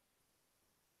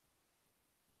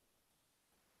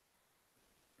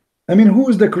 I mean, who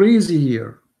is the crazy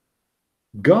here?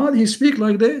 God, he speak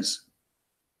like this?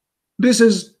 This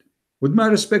is, with my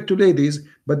respect to ladies,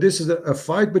 but this is a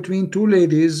fight between 2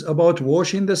 ladies about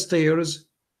washing the stairs.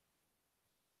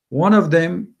 One of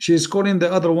them, she's calling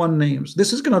the other one names.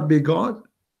 This is cannot be God.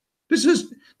 This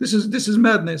is this is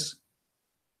madness.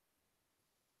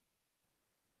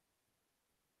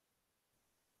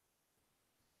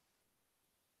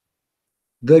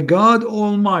 The God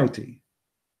Almighty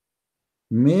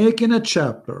making a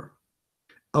chapter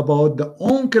about the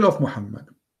uncle of Muhammad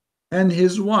and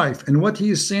his wife and what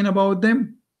he is saying about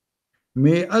them.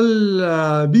 May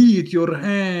Allah beat your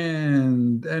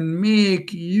hand and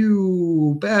make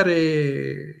you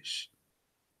perish.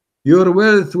 Your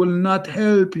wealth will not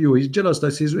help you. He's jealous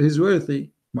that he's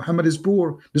wealthy. Muhammad is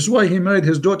poor. This is why he married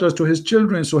his daughters to his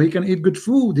children, so he can eat good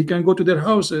food. He can go to their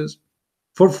houses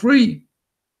for free.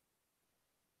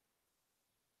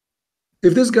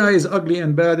 If this guy is ugly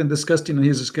and bad and disgusting and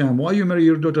he's a scam, why you marry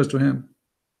your daughters to him?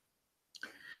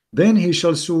 Then he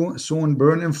shall soon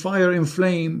burn in fire, in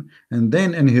flame, and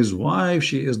then in his wife,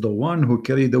 she is the one who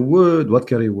carry the wood. What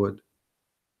carry wood?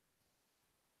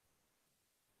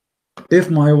 If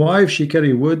my wife, she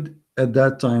carry wood at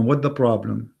that time, what the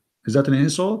problem? Is that an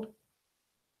insult?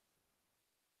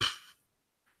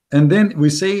 And then we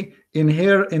say in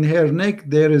her neck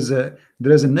there is a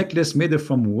necklace made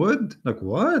from wood. Like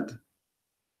what?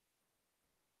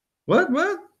 What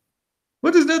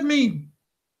does that mean?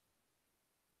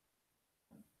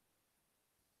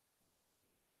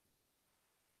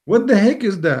 What the heck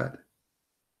is that?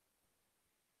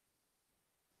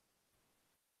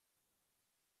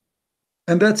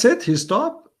 And that's it. He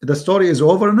stopped. The story is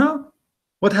over now.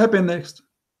 What happened next?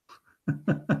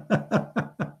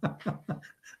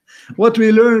 What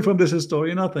we learn from this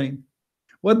story? Nothing.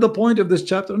 What the point of this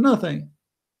chapter? Nothing.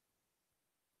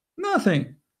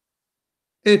 Nothing.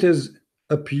 It is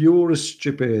a pure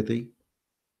stupidity.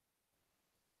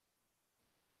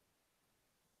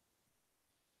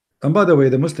 And by the way,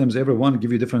 the Muslims, everyone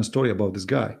give you different story about this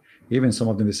guy. Even some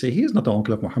of them, they say he is not the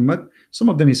uncle of Muhammad. Some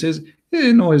of them, he says,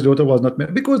 no, his daughter was not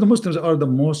married. Because the Muslims are the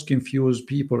most confused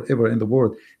people ever in the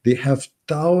world. They have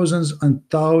thousands and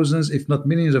thousands, if not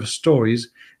millions of stories,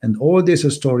 and all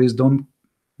these stories don't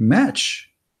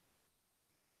match.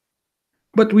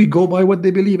 But we go by what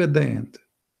they believe at the end.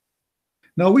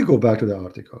 Now we go back to the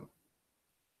article.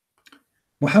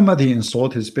 Muhammad, he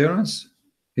insulted his parents.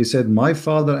 He said, my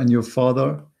father and your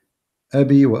father,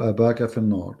 Abi wa abaka fi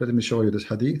an-nar. Let me show you this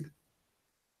hadith.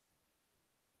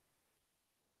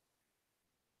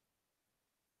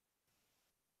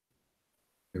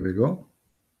 Here we go.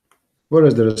 Where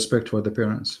is the respect for the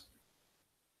parents?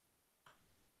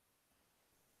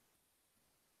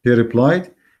 He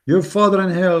replied, your father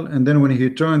in hell. And then when he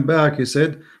turned back, he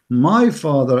said, my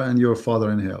father and your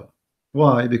father in hell.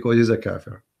 Why? Because he's a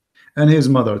kafir. And his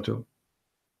mother too.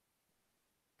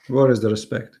 Where is the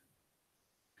respect?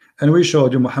 And we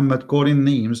showed you Muhammad calling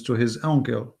names to his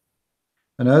uncle.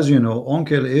 And as you know,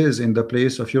 uncle is in the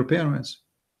place of your parents.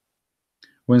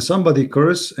 When somebody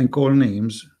curse and call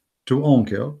names to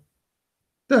uncle,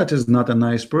 that is not a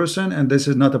nice person, and this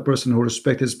is not a person who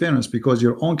respects his parents, because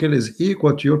your uncle is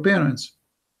equal to your parents.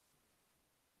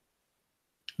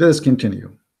 Let us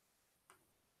continue.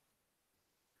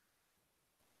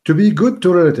 To be good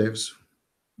to relatives.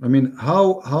 I mean,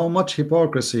 how much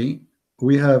hypocrisy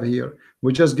we have here.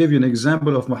 We just give you an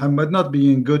example of Muhammad not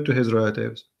being good to his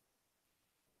relatives,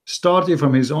 starting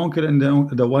from his uncle and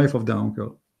the wife of the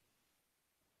uncle.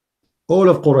 All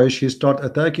of Quraysh, he start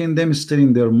attacking them,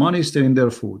 stealing their money, stealing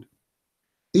their food.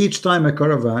 Each time a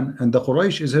caravan, and the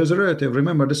Quraysh is his relative.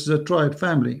 Remember, this is a tribe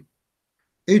family.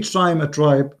 Each time the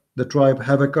tribe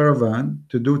have a caravan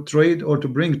to do trade or to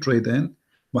bring trade in,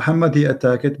 Muhammad, he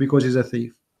attack it because he's a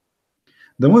thief.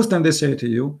 The Muslim, they say to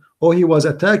you, oh, he was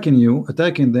attacking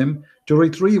them to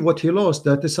retrieve what he lost.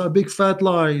 That is a big fat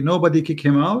lie. Nobody kick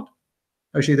him out.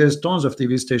 Actually, there's tons of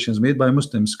TV stations made by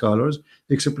Muslim scholars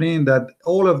explaining that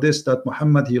all of this, that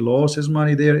Muhammad, he lost his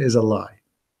money there, is a lie.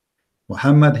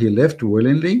 Muhammad, he left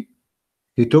willingly.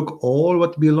 He took all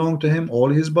what belonged to him, all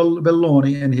his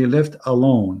baloney, and he left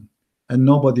alone, and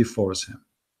nobody forced him.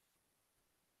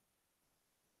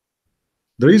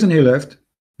 The reason he left,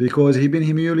 because he been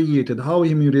humiliated. How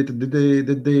humiliated?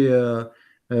 Did they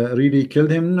really kill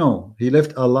him? No, he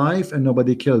left alive and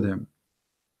nobody killed him.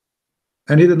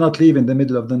 And he did not leave in the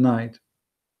middle of the night.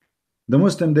 The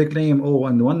Muslim, they claim, oh,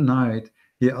 and one night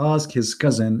he asked his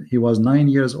cousin, he was 9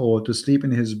 years old, to sleep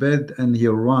in his bed, and he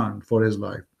ran for his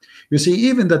life. You see,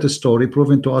 even that story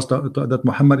proving to us that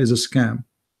Muhammad is a scam.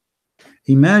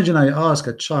 Imagine I ask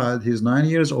a child, he's 9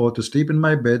 years old, to sleep in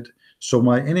my bed, so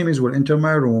my enemies will enter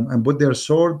my room and put their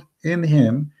sword in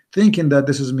him, thinking that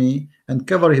this is me, and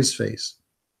cover his face.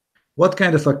 What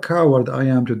kind of a coward I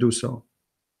am to do so?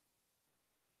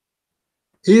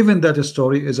 Even that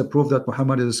story is a proof that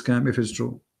Muhammad is a scam, if it's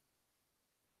true.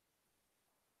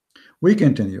 We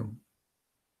continue.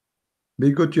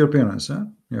 Be good to your parents, huh?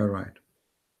 You're right.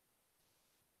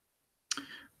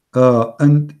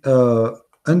 And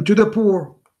to the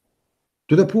poor,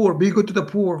 be good to the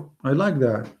poor. I like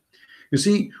that. You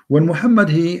see, when Muhammad,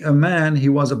 a man, he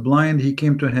was a blind, he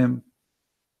came to him.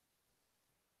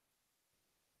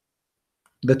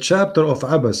 The chapter of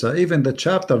Abasa, even the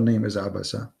chapter name is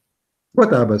Abasa. What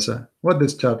Abasa? What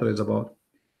this chapter is about?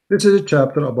 This is a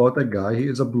chapter about a guy, he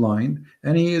is a blind,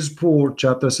 and he is poor,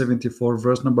 chapter 74,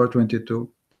 verse number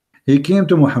 22. He came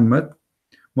to Muhammad.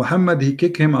 Muhammad, he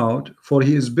kicked him out, for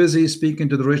he is busy speaking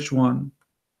to the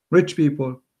rich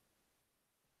people.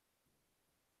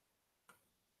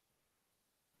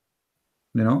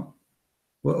 You know,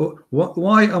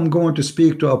 why I'm going to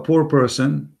speak to a poor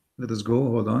person? Let us go.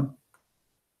 Hold on.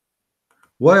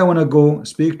 Why I want to go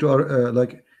speak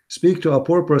to speak to a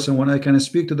poor person when I can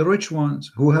speak to the rich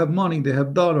ones who have money, they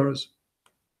have dollars.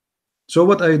 So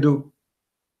what I do?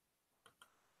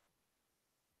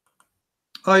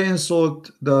 I insult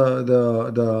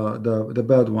the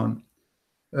bad one.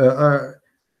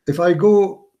 If I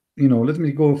go, let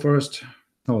me go first.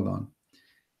 Hold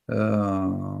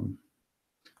on.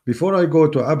 Before I go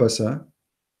to Abasa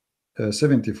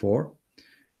 74,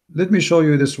 let me show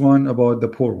you this one about the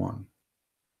poor one.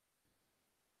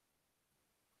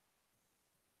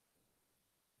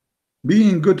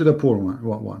 Being good to the poor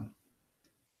one.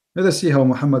 Let us see how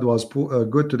Muhammad was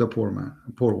good to the poor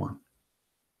one.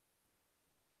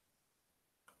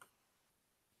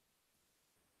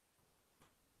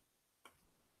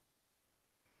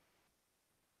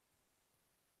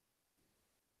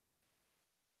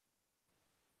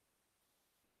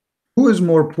 Who is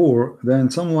more poor than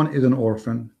someone is an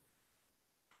orphan?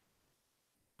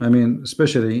 I mean,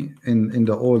 especially in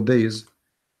the old days,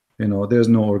 there's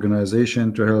no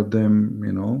organization to help them,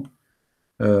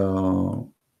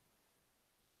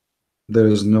 there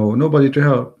is nobody to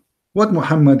help. What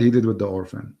Muhammad he did with the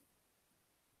orphan?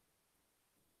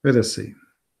 Let us see.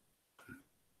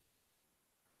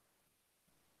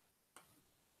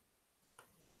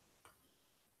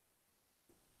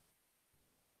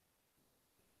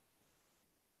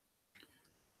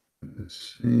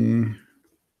 Let's see.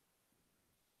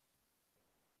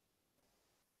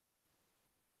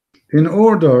 In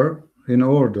order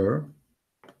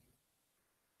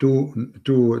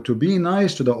to be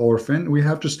nice to the orphan, we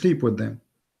have to sleep with them.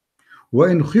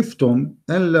 وإن خفتم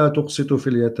ألا تقسطوا في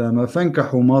اليتامى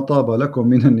فانكحوا ما طاب لكم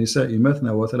من النساء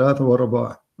مثنى وثلاث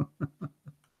ورباع.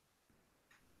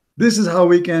 This is how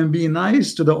we can be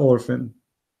nice to the orphan.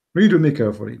 Read with me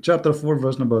carefully. Chapter 4,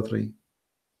 verse number 3.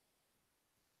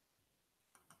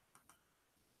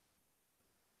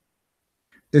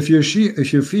 If you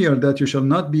fear that you shall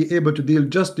not be able to deal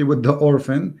justly with the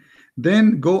orphan,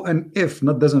 then go and if,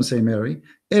 not doesn't say marry,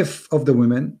 if of the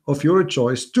women of your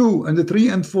choice, 2 and 3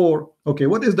 and 4. Okay,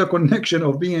 what is the connection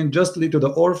of being justly to the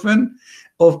orphan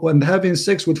and having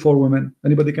sex with 4 women?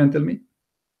 Anybody can tell me?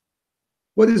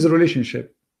 What is the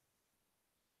relationship?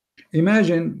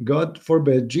 Imagine, God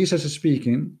forbid, Jesus is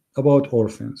speaking about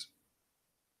orphans,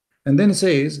 and then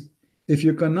says, if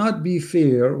you cannot be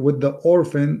fair with the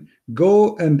orphan,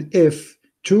 go and if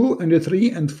 2 and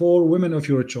 3 and 4 women of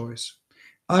your choice.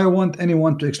 I want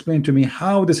anyone to explain to me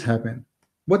how this happened.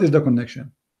 What is the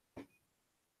connection?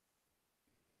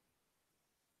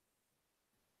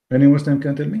 Any Muslim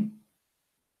can tell me?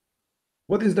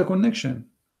 What is the connection?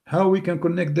 How we can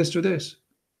connect this to this?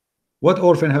 What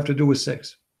orphan have to do with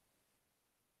sex?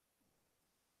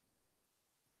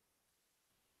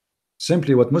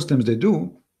 Simply what Muslims they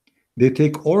do, they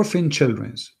take orphan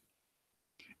children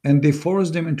and they force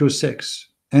them into sex,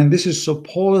 and this is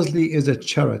supposedly is a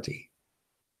charity.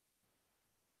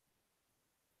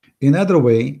 In other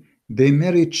way, they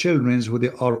marry children who they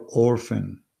are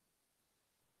orphan.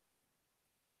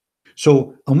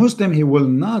 So a Muslim, he will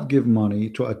not give money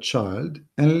to a child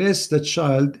unless the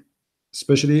child,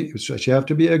 especially she have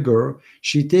to be a girl,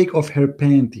 she take off her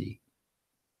panty.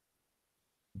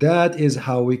 That is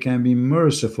how we can be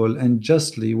merciful and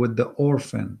justly with the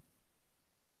orphan.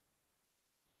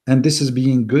 And this is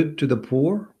being good to the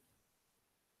poor.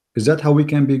 Is that how we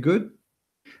can be good?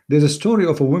 There's a story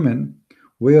of a woman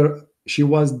where she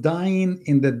was dying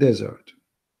in the desert,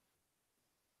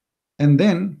 and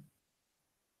then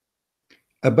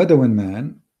a Bedouin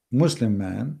man, Muslim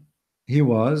man, he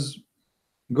was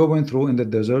going through in the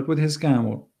desert with his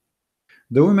camel.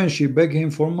 The woman, she begged him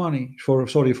for money, for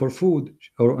food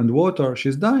and water.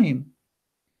 She's dying.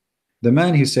 The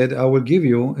man, he said, I will give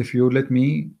you if you let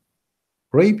me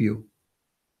rape you.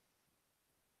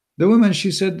 The woman,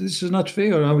 she said, this is not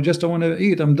fair. I want to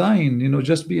eat. I'm dying.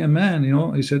 Just be a man.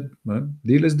 He said, well,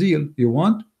 deal is deal. You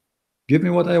want? Give me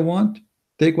what I want,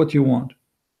 take what you want.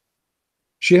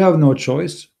 She have no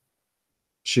choice.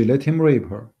 She let him rape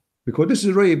her because this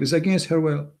is rape, is against her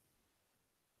will.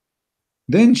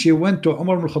 Then she went to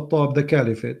Umar al-Khattab, the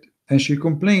Caliphate, and she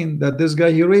complained that this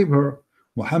guy, he raped her.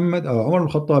 Umar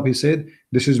al-Khattab, he said,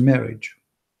 this is marriage.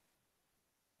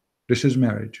 This is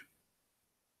marriage.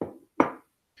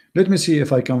 Let me see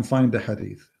if I can find the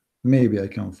hadith. Maybe I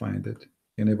can find it.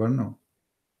 You never know.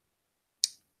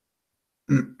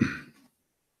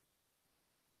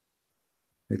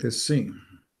 Let us see.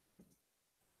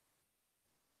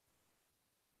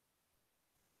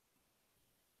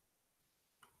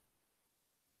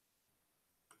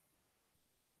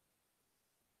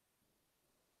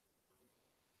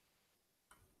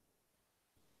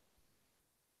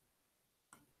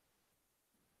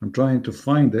 I'm trying to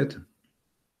find it.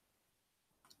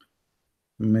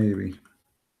 Maybe.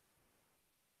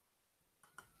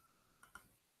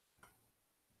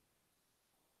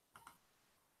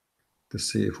 To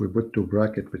see if we put two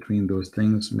brackets between those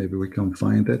things, maybe we can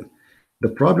find it. The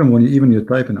problem when you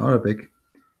type in Arabic,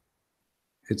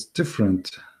 it's different.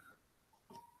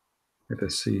 Let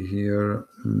us see here.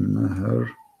 Mahar.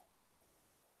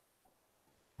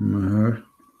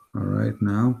 All right,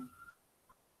 now.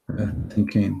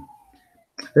 Thinking.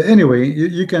 Anyway,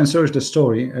 you can search the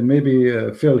story, and maybe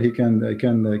Phil, he can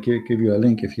give you a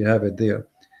link if you have it there.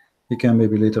 He can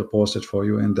maybe later post it for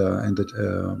you in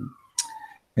the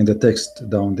text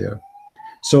down there.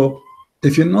 So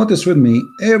if you notice with me,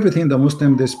 everything the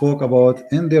Muslim they spoke about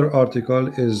in their article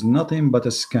is nothing but a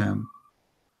scam.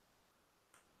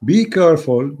 Be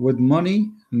careful with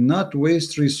money, not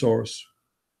waste resource.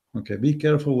 Okay, be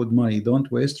careful with money,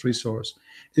 don't waste resource.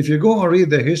 If you go and read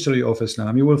the history of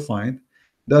Islam, you will find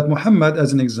that Muhammad,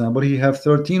 as an example, he have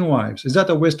 13 wives. Is that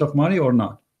a waste of money or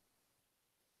not?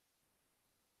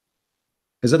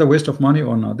 Is that a waste of money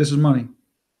or not? This is money.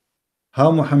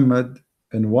 How Muhammad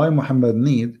and why Muhammad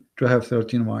need to have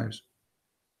 13 wives?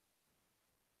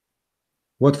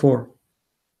 What for?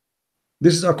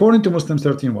 This is according to Muslims,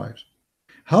 13 wives.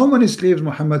 How many slaves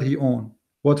Muhammad he owned?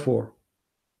 What for?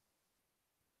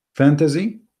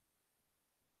 Fantasy?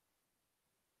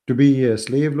 To be a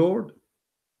slave lord?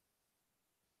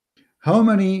 How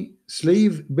many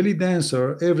slave belly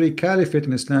dancer every caliphate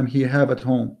in Islam he have at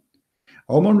home?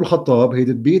 Umar al-Khattab, he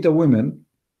did beat a woman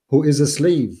who is a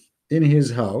slave in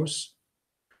his house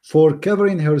for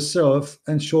covering herself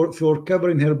and for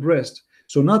covering her breast.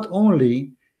 So not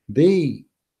only they,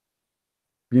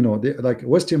 they like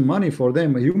wasting money for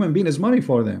them, a human being is money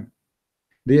for them.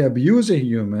 They abuse a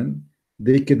human,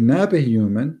 they kidnap a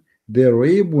human, they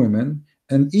rape women,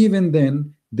 and even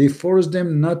then they force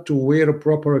them not to wear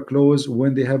proper clothes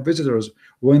when they have visitors.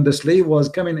 When the slave was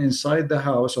coming inside the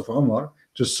house of Umar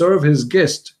to serve his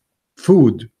guest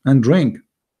food and drink,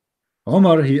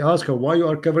 Umar, he asked her, why you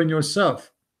are covering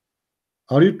yourself?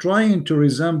 Are you trying to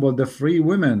resemble the free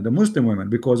women, the Muslim women?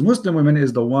 Because Muslim women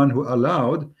is the one who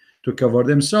allowed to cover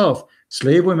themselves.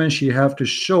 Slave women, she have to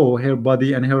show her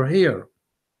body and her hair.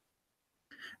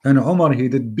 And Umar, he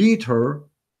did beat her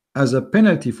as a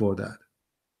penalty for that.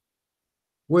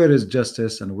 Where is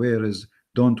justice and where is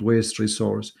don't waste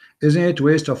resource? Isn't it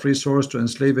waste of resource to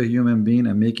enslave a human being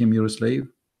and make him your slave?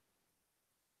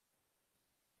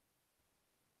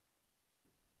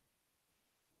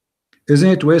 Isn't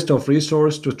it waste of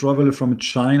resource to travel from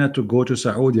China to go to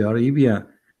Saudi Arabia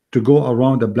to go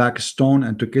around the black stone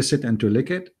and to kiss it and to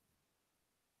lick it?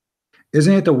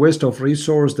 Isn't it a waste of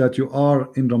resource that you are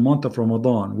in the month of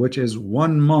Ramadan, which is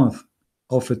 1 month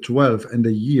of a 12 in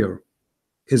the year,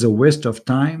 is a waste of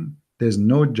time? There's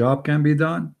no job can be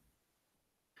done.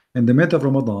 In the month of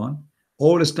Ramadan,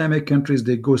 all Islamic countries,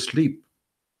 they go sleep.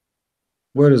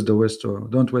 Where is the waste?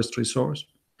 Don't waste resource.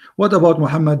 What about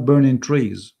Muhammad burning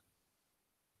trees?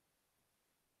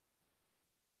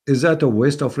 Is that a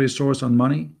waste of resource and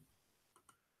money?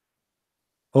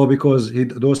 Oh, because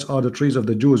those are the trees of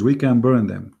the Jews, we can burn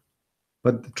them.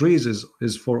 But the trees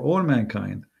is for all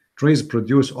mankind. Trees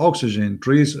produce oxygen.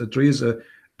 Trees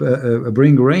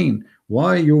bring rain.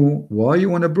 Why you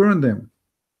want to burn them?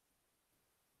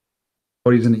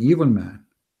 Or he's an evil man.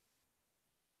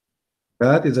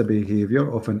 That is a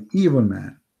behavior of an evil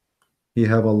man. He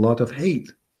have a lot of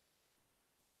hate.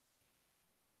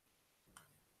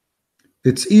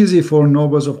 It's easy for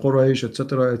nobles of Quraysh,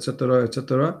 etc., etc.,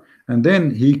 etc. And then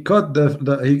he cut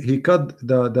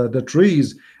the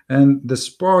trees, and the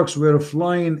sparks were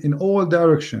flying in all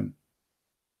direction.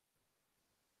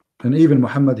 And even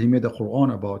Muhammad, he made a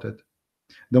Quran about it.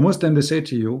 The Muslim, they say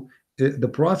to you, the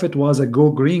Prophet was a go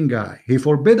green guy. He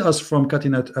forbid us from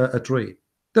cutting a tree.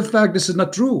 The fact this is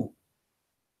not true.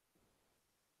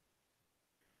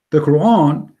 The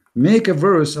Quran make a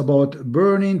verse about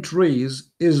burning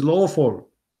trees is lawful.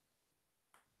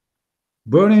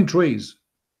 Burning trees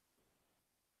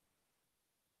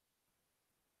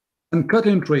and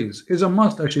cutting trees is a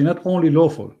must, actually, not only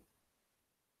lawful.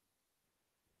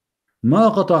 ما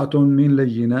قطعتم من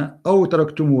لينة أو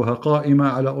تركتموها قائمة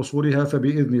على أصولها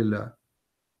فبإذن الله.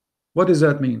 What does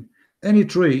that mean? Any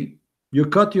tree you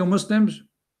cut, you Muslims,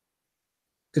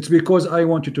 it's because I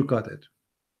want you to cut it.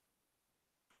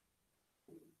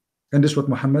 And this is what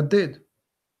Muhammad did.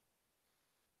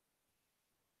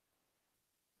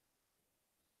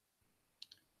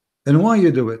 And why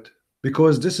you do it?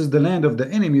 Because this is the land of the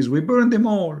enemies. We burn them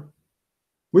all.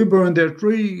 We burn their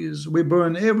trees. We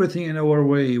burn everything in our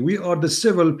way. We are the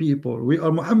civil people.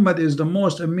 Muhammad is the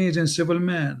most amazing civil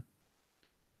man.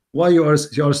 Why you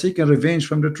are seeking revenge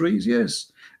from the trees?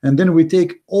 Yes. And then we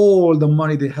take all the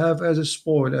money they have as a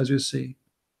spoil, as you see.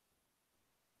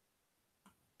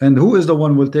 And who is the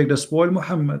one who will take the spoil?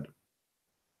 Muhammad.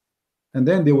 And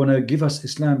then they want to give us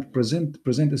Islam, present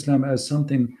Islam as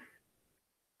something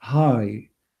high,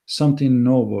 something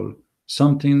noble,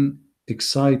 something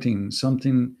exciting,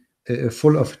 something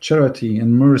full of charity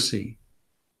and mercy.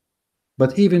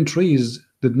 But even trees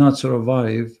did not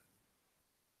survive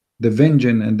the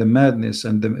vengeance and the madness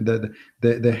and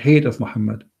the hate of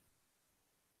Muhammad.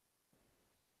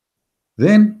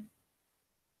 Then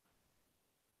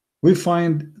we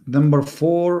find number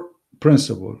 4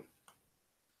 principle,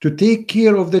 to take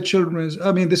care of the children.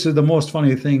 I mean, this is the most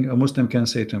funny thing a Muslim can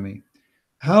say to me.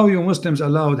 How you Muslims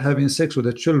allowed having sex with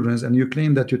the children and you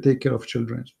claim that you take care of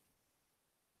children?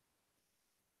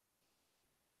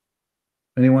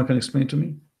 Anyone can explain to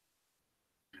me?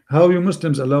 How you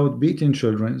Muslims allowed beating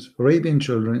children, raping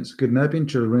children, kidnapping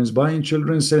children, buying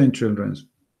children, selling children?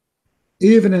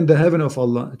 Even in the heaven of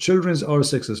Allah, children are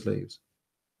sex slaves,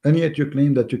 and yet you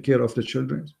claim that you care of the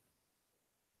children.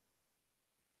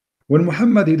 When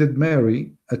Muhammad, he did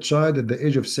marry a child at the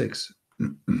age of 6,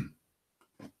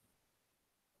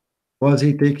 was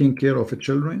he taking care of the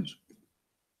children?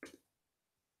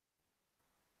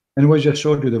 And we just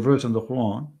showed you the verse in the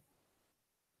Quran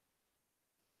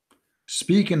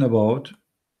speaking about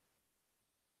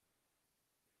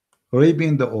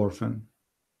raping the orphan.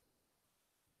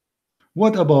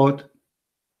 What about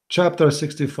chapter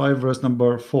 65 verse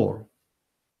number 4?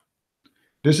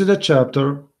 This is a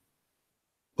chapter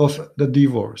of the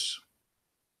divorce.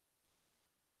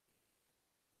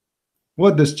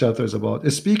 What this chapter is about?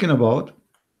 It's speaking about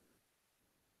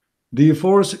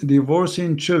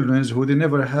divorcing children who they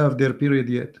never have their period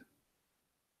yet.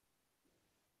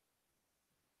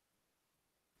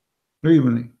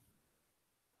 Really,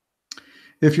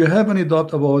 if you have any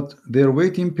doubt about their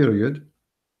waiting period,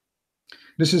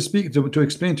 this is to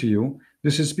explain to you.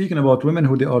 This is speaking about women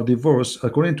who they are divorced.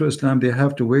 According to Islam, they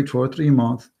have to wait for 3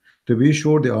 months to be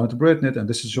sure they aren't pregnant, and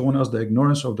this is showing us the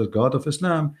ignorance of the God of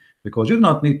Islam, because you do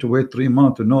not need to wait 3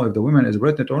 months to know if the woman is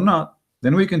pregnant or not.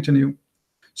 Then we continue.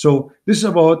 So this is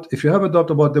about, if you have a doubt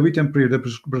about the waiting period,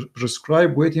 the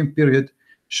prescribed waiting period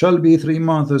shall be 3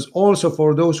 months, also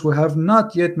for those who have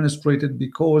not yet menstruated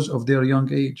because of their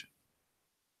young age.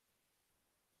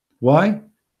 Why?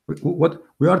 What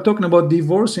we are talking about,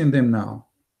 divorcing them now.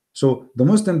 So the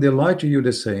Muslim, they lie to you.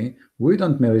 They say we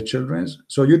don't marry children,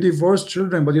 so you divorce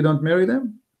children but you don't marry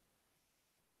them.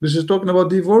 This is talking about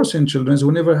divorcing children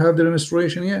who never have their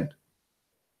menstruation yet.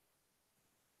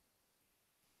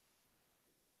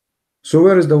 So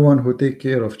where is the one who take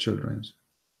care of children?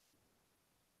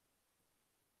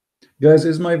 Guys,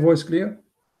 is my voice clear?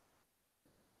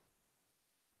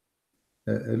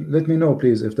 Let me know,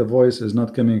 please, if the voice is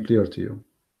not coming clear to you.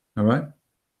 All right.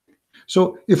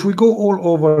 So if we go all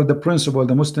over the principle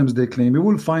the Muslims they claim, we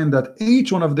will find that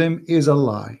each one of them is a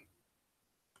lie.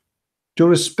 To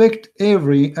respect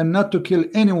every and not to kill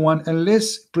anyone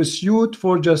unless pursued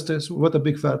for justice. What a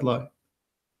big fat lie.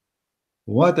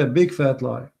 What a big fat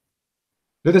lie.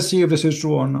 Let us see if this is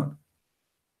true or not.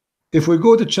 If we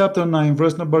go to chapter 9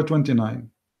 verse number 29,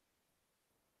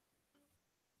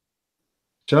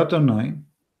 chapter 9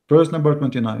 verse number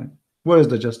 29, where is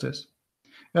the justice?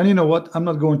 And you know what, I'm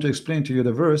not going to explain to you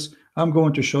the verse. I'm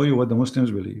going to show you what the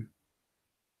Muslims believe,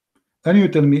 and you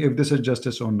tell me if this is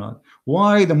justice or not.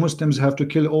 Why the Muslims have to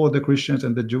kill all the Christians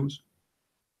and the Jews?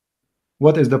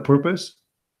 What is the purpose?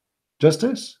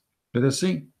 Justice. Let us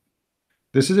see.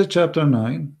 This is a chapter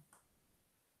 9.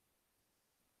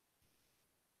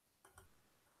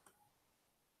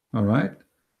 All right,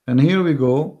 and here we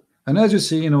go. And as you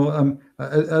see, you know,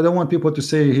 I don't want people to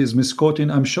say he's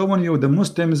misquoting. I'm showing you the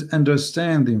Muslims'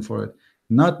 understanding for it,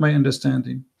 not my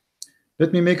understanding.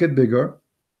 Let me make it bigger,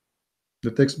 the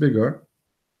text bigger.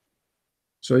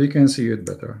 so you can see it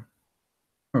better.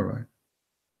 All right.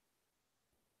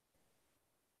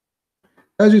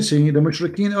 As you see, the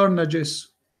mushrikeen are najis.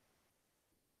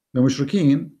 The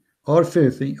mushrikeen are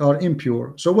filthy, are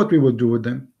impure. So what we will do with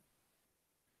them?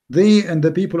 They and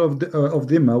the people of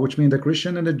Dhimma, which mean the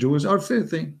Christian and the Jews, are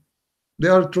filthy. They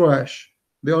are trash.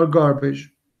 They are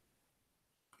garbage.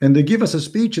 And they give us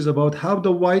speeches about how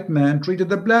the white man treated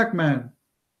the black man.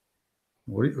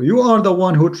 You are the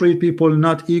one who treat people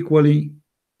not equally.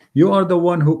 You are the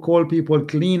one who call people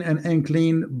clean and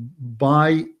unclean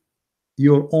by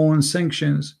your own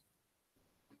sanctions.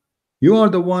 You are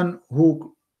the one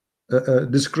who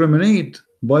discriminate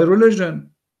by religion.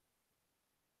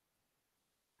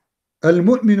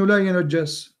 Al-mu'minu la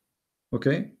yanajjas.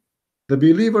 Okay, the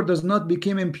believer does not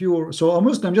become impure. So a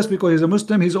Muslim, just because he's a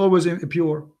Muslim, he's always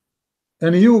impure.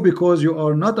 And you, because you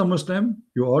are not a Muslim,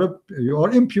 you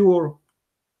are impure.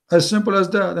 As simple as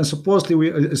that. And supposedly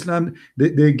Islam,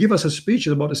 they give us a speech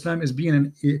about Islam as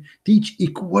being teach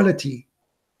equality.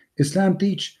 Islam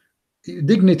teach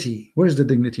dignity. Where is the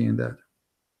dignity in that?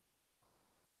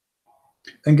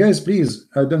 And guys, please,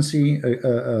 I don't see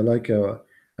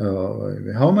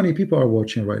how many people are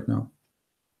watching right now.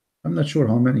 I'm not sure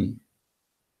how many.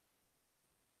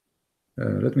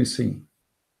 Let me see.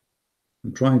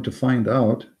 I'm trying to find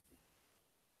out.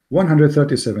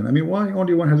 137. I mean, why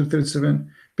only 137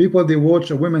 people? They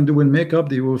watch women doing makeup.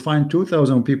 They will find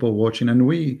 2,000 people watching, and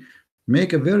we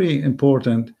make a very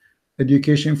important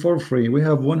education for free. We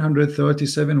have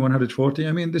 137, 140.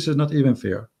 I mean, this is not even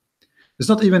fair. It's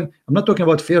not even, I'm not talking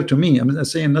about fair to me. I'm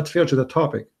saying not fair to the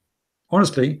topic.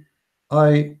 Honestly,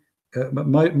 my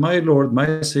Lord,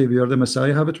 my Savior, the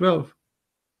Messiah, have a 12.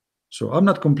 So I'm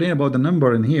not complaining about the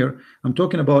number in here. I'm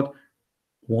talking about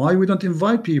why we don't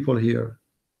invite people here.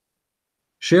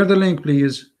 Share the link,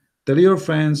 please. Tell your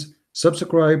friends,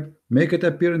 subscribe, make it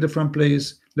appear in the front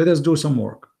place. Let us do some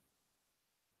work.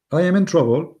 I am in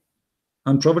trouble.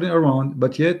 I'm traveling around,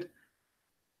 but yet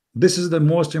this is the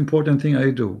most important thing I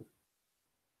do.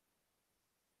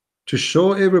 To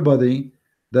show everybody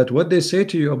that what they say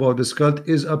to you about this cult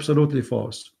is absolutely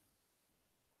false.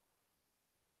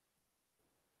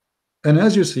 And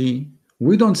as you see,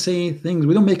 we don't say things,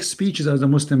 we don't make speeches as the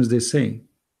Muslims they say.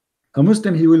 A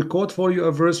Muslim, he will quote for you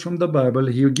a verse from the Bible,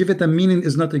 he will give it a meaning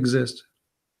does not exist.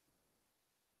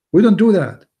 We don't do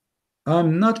that.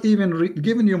 I'm not even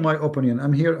giving you my opinion.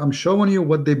 I'm here, I'm showing you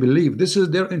what they believe. This is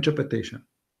their interpretation.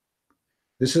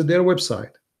 This is their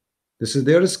website. This is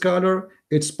their scholar.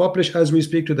 It's published as we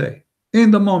speak today.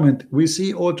 In the moment, we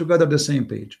see all together the same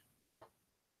page.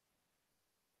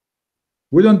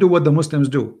 We don't do what the Muslims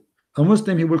do. A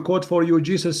Muslim, he will quote for you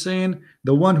Jesus saying,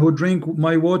 the one who drink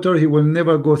my water, he will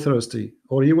never go thirsty,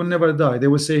 or he will never die. They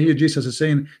will say here Jesus is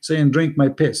saying drink my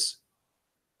piss.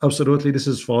 Absolutely, this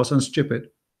is false and stupid.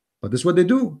 But this is what they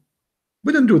do.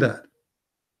 We don't do that.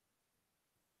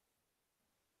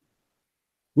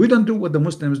 We don't do what the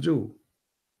Muslims do.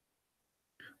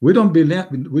 We don't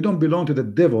belong to the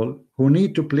devil who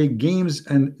need to play games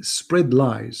and spread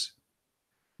lies.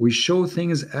 We show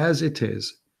things as it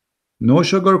is. No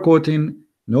sugarcoating,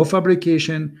 no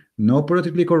fabrication, no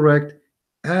politically correct,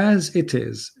 as it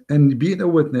is. And being a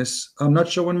witness, I'm not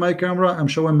showing my camera, I'm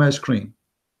showing my screen.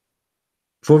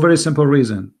 For a very simple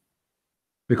reason.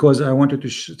 Because I wanted to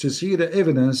see the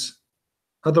evidence.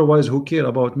 Otherwise, who care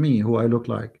about me, who I look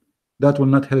like? That will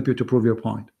not help you to prove your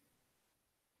point.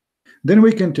 Then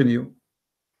we continue.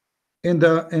 In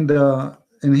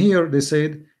here they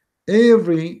said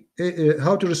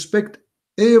how to respect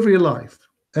every life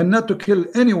and not to kill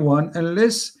anyone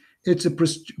unless it's a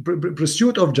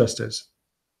pursuit of justice.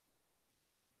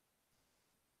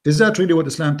 Is that really what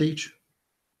Islam teach?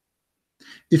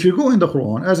 If you go in the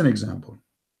Quran as an example,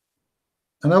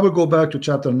 and I will go back to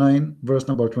chapter 9 verse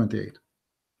number 28,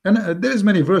 and there is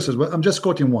many verses, but I'm just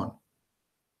quoting one.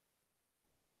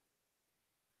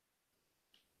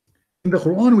 In the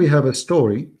Quran we have a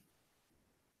story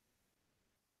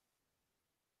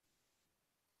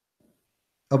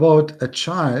about a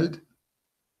child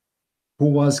who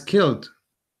was killed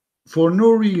for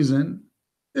no reason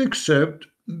except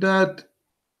that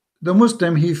the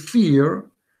Muslim, he fear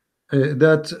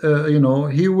that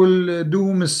he will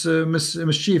do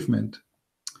mischievement.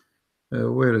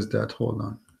 Where is that? Hold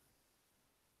on,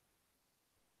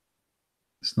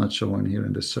 it's not showing here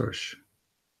in the search.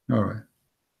 All right,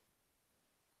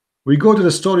 we go to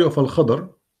the story of Al-Khadr.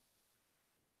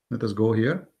 Let us go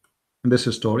here. And this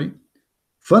is story.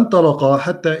 فانطلقا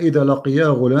حتى إذا لقيا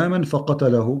غلاما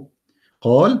فقتله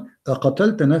قال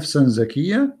أقتلت نفسا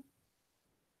زكية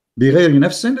بغير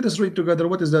نفس. Let us read together.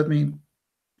 What does that mean?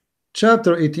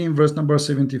 Chapter 18 verse number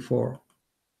 74.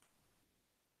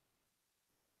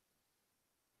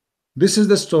 This is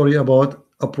the story about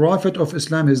a prophet of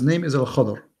Islam. His name is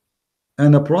Al-Khadr,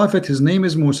 and a prophet, his name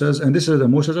is Moses, and this is the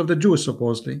Moses of the Jews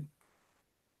supposedly.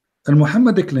 And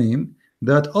Muhammad claimed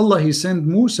that Allah, he sent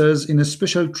Moses in a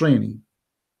special training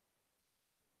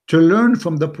to learn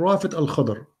from the prophet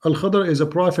Al-Khadr. Al-Khadr is a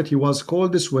prophet. He was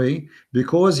called this way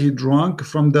because he drank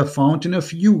from the fountain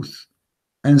of youth,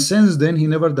 and since then he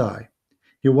never died.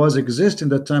 He was exist in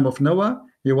the time of Noah,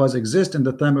 he was exist in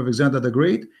the time of Alexander the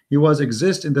Great, he was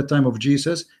exist in the time of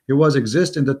Jesus, he was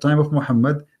exist in the time of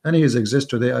Muhammad, and he is exist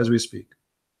today as we speak,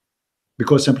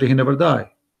 because simply he never died.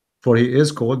 For he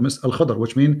is called Mr. Al-Khadr,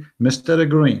 which means Mr.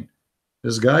 Green.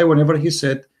 This guy, whenever he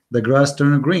said, the grass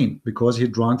turned green, because he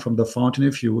drank from the fountain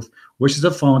of youth, which is the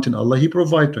fountain Allah he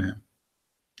provide to him.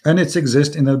 And it's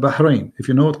exist in Al-Bahrain. If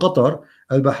you know Qatar,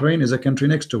 Al-Bahrain is a country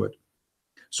next to it.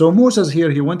 So Moses here,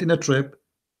 he went in a trip,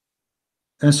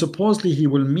 and supposedly he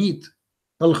will meet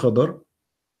Al-Khadr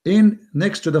in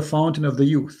next to the fountain of the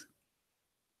youth,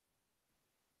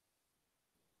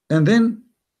 and then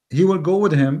he will go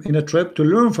with him in a trip to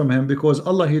learn from him, because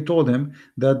Allah, he told him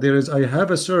that I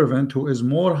have a servant who is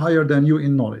more higher than you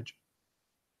in knowledge,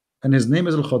 and his name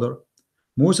is Al-Khadr.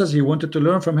 Moses, he wanted to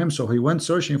learn from him, so he went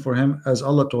searching for him as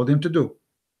Allah told him to do.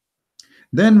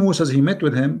 Then Moses, he met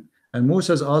with him, and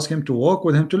Moses asked him to walk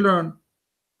with him to learn.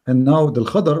 And now the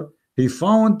Khadr, he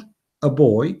found a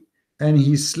boy and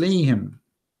he slay him.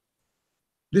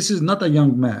 This is not a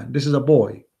young man, this is a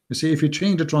boy. You see, if you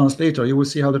change the translator, you will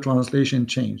see how the translation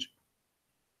changed,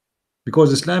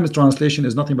 because Islam's translation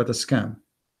is nothing but a scam.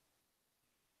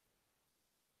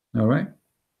 All right,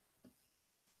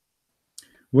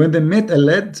 when they met a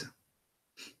lead,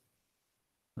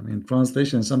 I mean,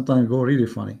 translation sometimes go really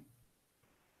funny.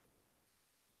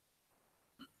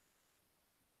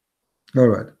 All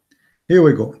right, here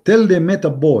we go. Till they met a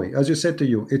boy, as you said to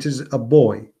you, it is a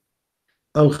boy.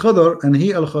 Al-Khadr, and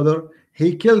Al-Khadr,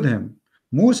 he killed him.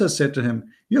 Musa said to him,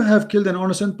 you have killed an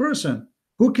innocent person.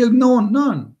 Who killed? No one,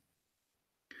 none.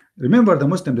 Remember, the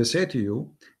Muslim, they say to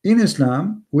you, in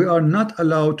Islam, we are not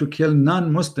allowed to kill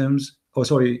non-Muslims, or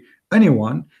sorry,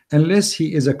 anyone, unless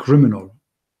he is a criminal.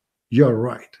 You're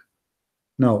right.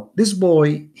 Now, this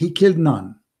boy, he killed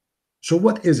none. So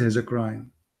what is his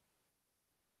crime?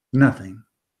 Nothing.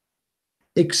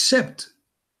 Except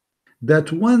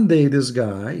that one day this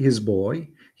guy, his boy,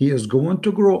 he is going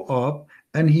to grow up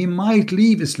and he might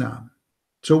leave Islam.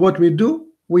 So what we do?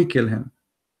 We kill him.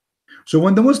 So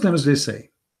when the Muslims, they say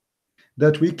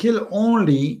that we kill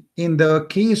only in the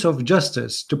case of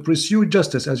justice, to pursue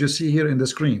justice, as you see here in the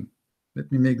screen. Let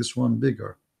me make this one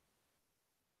bigger.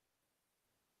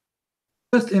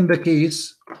 Just in the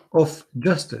case of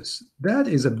justice. That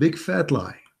is a big fat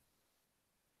lie.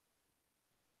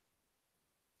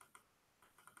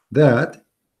 That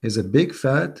is a big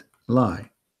fat lie.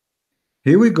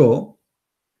 Here we go.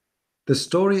 The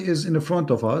story is in front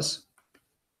of us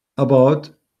about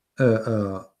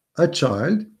a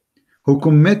child who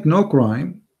commit no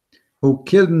crime, who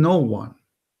killed no one.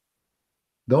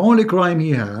 The only crime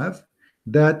he have,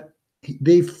 that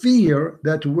they fear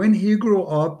that when he grow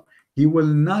up, he will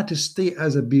not stay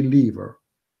as a believer.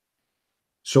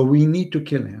 So we need to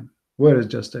kill him. Where is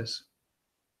justice?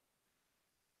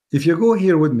 If you go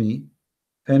here with me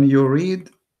and you read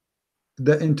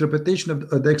the interpretation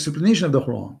of the explanation of the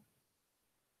Quran,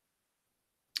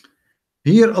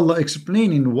 here Allah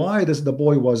explaining why the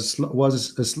boy was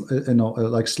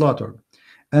like slaughtered.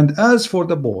 And as for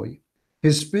the boy,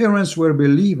 his parents were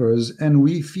believers, and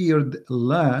we feared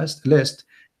lest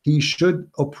he should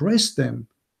oppress them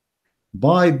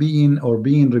by being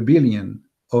rebellion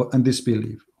and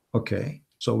disbelief. Okay,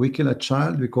 so we kill a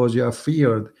child because you are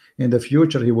feared in the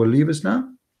future he will leave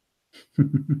Islam.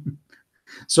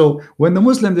 So when the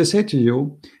Muslim, they say to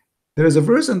you, there is a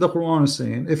verse in the Quran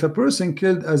saying, if a person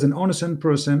killed as an innocent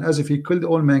person, as if he killed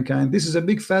all mankind, this is a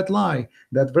big fat lie.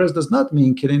 That verse does not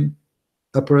mean killing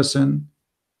a person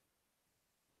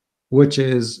which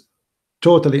is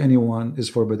totally anyone is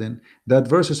forbidden. That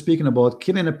verse is speaking about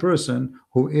killing a person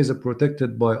who is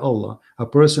protected by Allah, a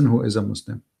person who is a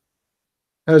Muslim.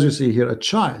 As you see here, a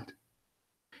child,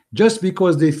 just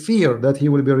because they fear that he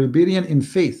will be rebellion in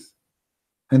faith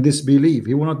and disbelief,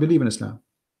 he will not believe in Islam,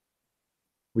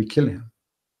 we kill him.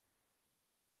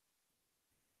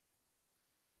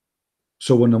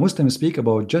 So when the Muslims speak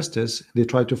about justice, they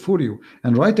try to fool you,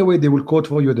 and right away they will quote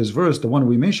for you this verse, the one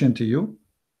we mentioned to you,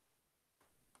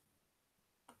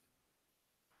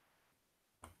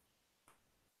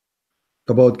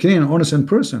 about killing an innocent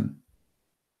person.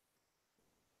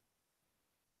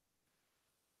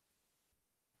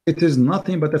 It is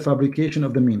nothing but a fabrication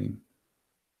of the meaning.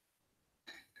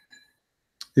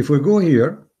 If we go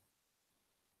here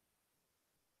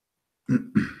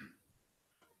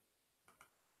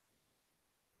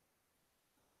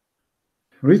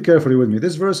Read carefully with me.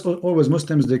 This verse always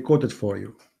Muslims they quote it for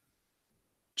you.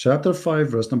 Chapter 5,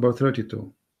 verse number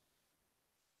 32.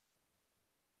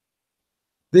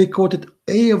 They quote it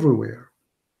everywhere.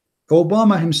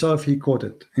 Obama himself, he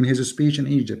quoted in his speech in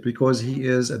Egypt because he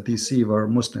is a deceiver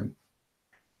Muslim.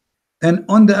 And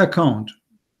on the account,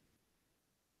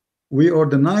 we are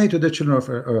denied to the children of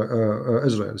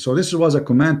Israel. So this was a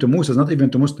command to Moses, not even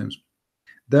to Muslims,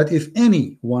 that if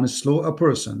anyone slew a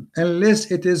person,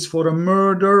 unless it is for a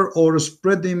murder or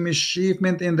spreading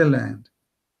mischievement in the land,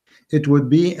 it would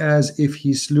be as if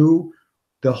he slew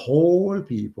the whole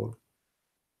people.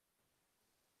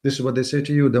 This is what they say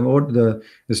to you. The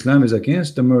Islam is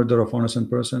against the murder of an innocent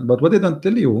person. But what they don't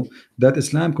tell you, that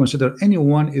Islam consider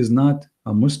anyone is not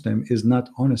a Muslim is not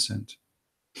innocent.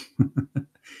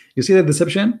 You see the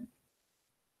deception?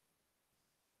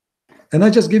 And I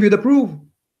just give you the proof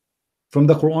from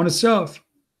the Quran itself.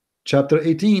 Chapter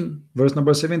 18, verse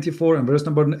number 74 and verse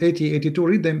number 80, 82.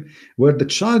 Read them, where the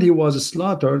child he was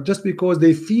slaughtered just because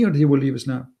they feared he will leave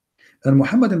Islam. And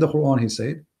Muhammad in the Quran, he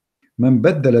said, Man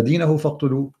baddala dinahu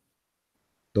faqtulu.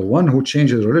 The one who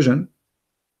changes religion,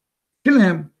 kill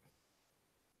him.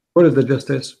 What is the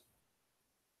justice?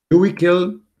 Do we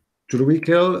kill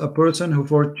a person who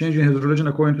for changing his religion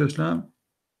according to Islam?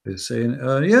 They say,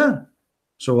 yeah.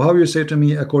 So how you say to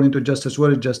me according to justice?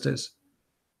 What is justice?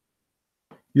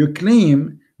 You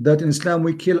claim that in Islam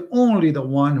we kill only the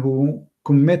one who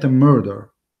commit a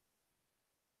murder.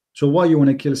 So why you want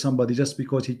to kill somebody just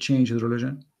because he changed his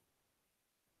religion?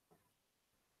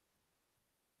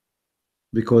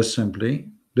 Because simply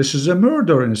this is a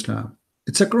murder in Islam.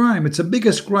 It's a crime. It's the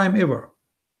biggest crime ever.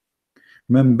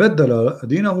 Man baddala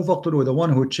dinahu faqtulu. The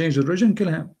one who changed the religion, kill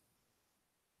him.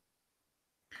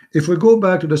 If we go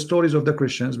back to the stories of the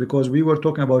Christians, because we were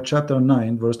talking about chapter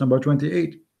 9, verse number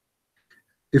 28.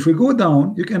 If we go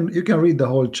down, you can read the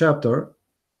whole chapter,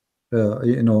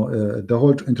 the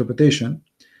whole interpretation.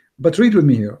 But read with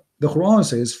me here. The Quran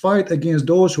says, fight against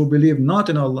those who believe not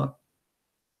in Allah.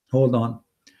 Hold on.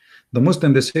 The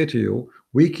Muslim, they say to you,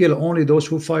 we kill only those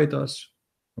who fight us.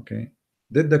 Okay.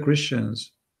 Did the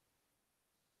Christians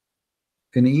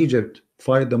in Egypt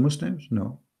fight the Muslims?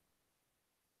 No.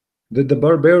 Did the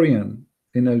barbarian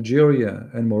in Algeria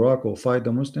and Morocco fight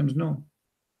the Muslims? No.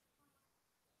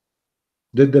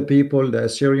 Did the people, the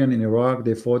Assyrian in Iraq,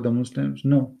 they fought the Muslims?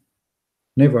 No.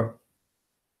 Never.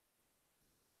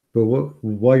 But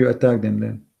why you attack them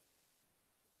then?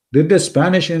 Did the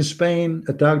Spanish in Spain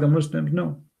attack the Muslims?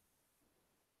 No.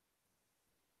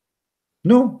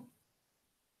 No.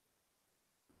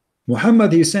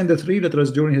 Muhammad, he sent the 3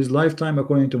 letters during his lifetime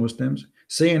according to Muslims,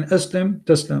 saying Aslim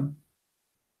Taslam.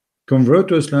 Convert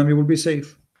to Islam, you will be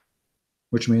safe.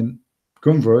 Which means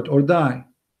convert or die.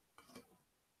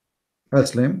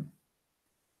 Aslim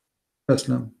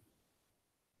Taslam.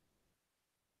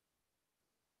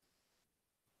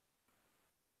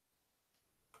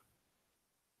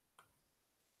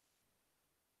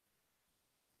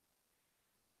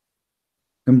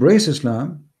 Embrace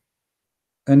Islam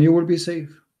and you will be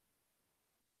safe.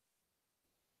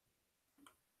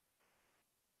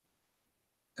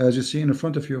 As you see in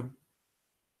front of you.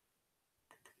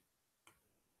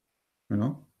 You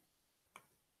know?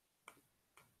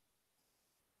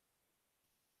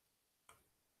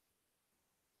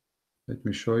 Let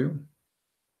me show you.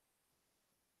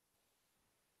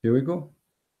 Here we go.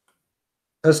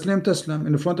 Aslam Taslam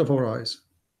in front of our eyes.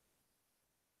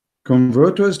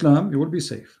 Convert to Islam, you will be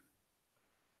safe.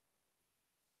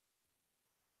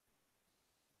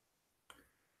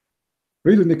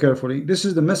 Read with me carefully. This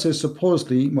is the message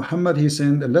supposedly Muhammad, he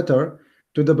sent a letter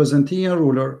to the Byzantine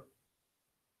ruler,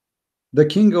 the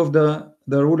king of the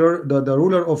ruler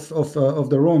of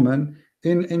the Roman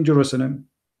in Jerusalem.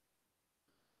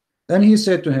 And he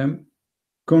said to him,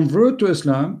 convert to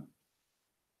Islam.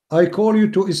 I call you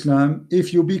to Islam.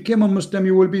 If you become a Muslim,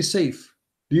 you will be safe.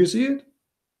 Do you see it?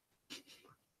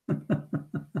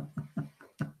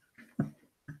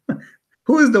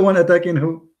 Who is the one attacking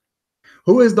who?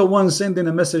 Who is the one sending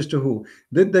a message to who?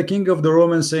 Did the king of the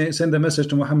Romans send a message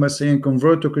to Muhammad saying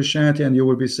convert to Christianity and you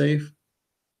will be safe?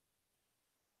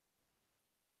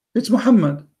 It's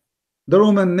Muhammad. The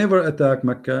Roman never attacked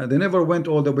Mecca. They never went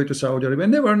all the way to Saudi Arabia.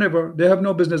 Never. They have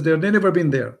no business there. They never been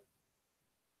there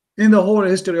in the whole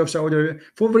history of Saudi Arabia,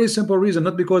 for a very simple reason.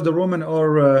 Not because the Roman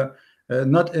are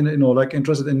not in, like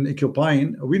interested in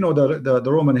occupying. We know the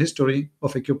Roman history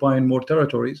of occupying more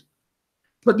territories,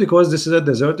 but because this is a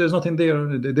desert, there's nothing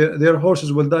there. Their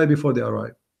horses will die before they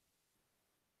arrive.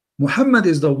 Muhammad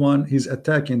is the one, he's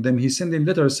attacking them. He's sending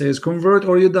letters, says convert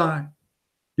or you die.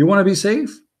 You want to be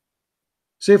safe?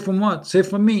 Safe from what? Safe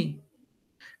from me.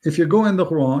 If you go in the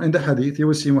Quran, in the Hadith, you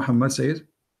will see Muhammad says,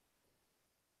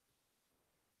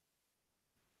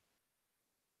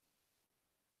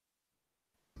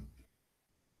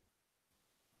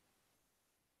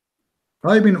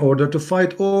 I've been ordered to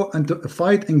fight all and to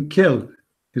fight and kill.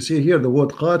 You see here the word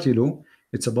qatilu,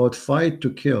 it's about fight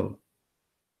to kill.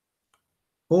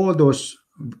 All those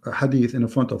hadith in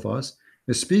front of us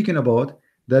is speaking about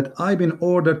that I've been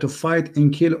ordered to fight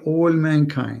and kill all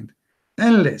mankind.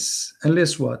 Unless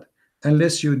what?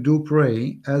 Unless you do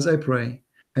pray as I pray,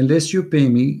 unless you pay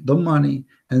me the money,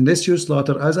 unless you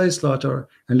slaughter as I slaughter,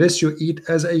 unless you eat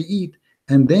as I eat,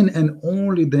 and then and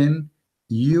only then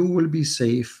you will be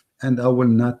safe and I will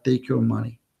not take your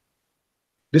money.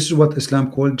 This is what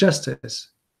Islam called justice.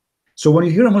 So when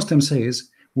you hear a Muslim says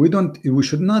we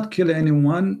should not kill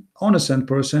anyone, innocent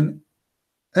person,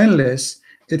 unless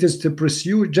it is to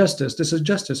pursue justice. This is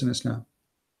justice in Islam.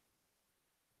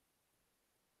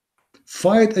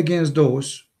 Fight against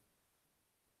those,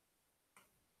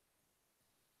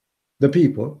 the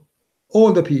people,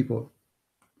 all the people,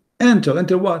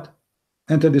 until what?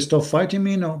 Until they stop fighting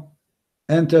me? No.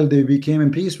 Until they became in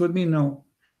peace with me? No.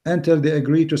 Until they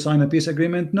agreed to sign a peace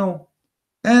agreement? No.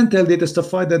 Until they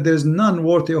testify that there is none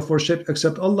worthy of worship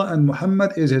except Allah and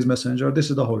Muhammad is his messenger. This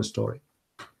is the whole story.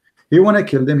 He want to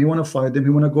kill them, he want to fight them, he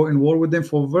want to go in war with them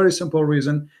for a very simple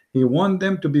reason. He want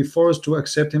them to be forced to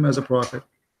accept him as a prophet,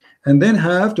 and then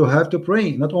have to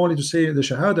pray, not only to say the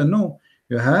shahada. No,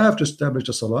 you have to establish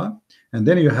the salah, and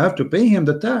then you have to pay him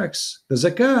the tax, the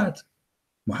zakat.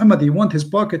 Muhammad, he want his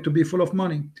pocket to be full of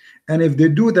money, and if they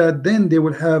do that, then they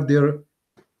will have their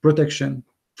protection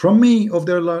from me of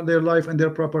their life and their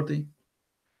property.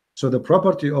 So the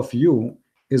property of you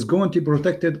is going to be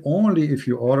protected only if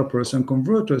you are a person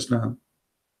convert to Islam.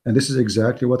 And this is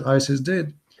exactly what ISIS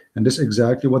did, and this is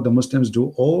exactly what the Muslims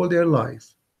do all their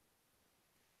life,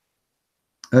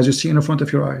 as you see in front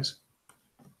of your eyes.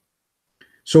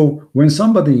 So when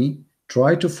somebody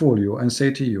try to fool you and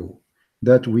say to you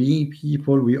that we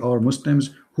are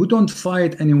Muslims who don't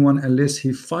fight anyone unless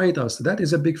he fight us, that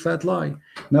is a big fat lie.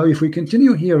 Now if we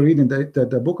continue here reading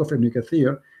the book of Ibn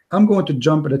Kathir, I'm going to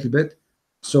jump a little bit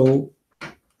so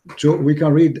we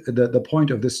can read the point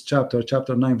of this chapter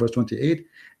 9 verse 28.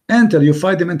 Until you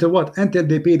fight them, until what? Until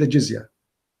they pay the jizya.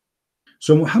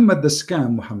 So Muhammad, the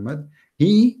scam Muhammad,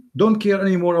 he don't care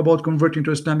anymore about converting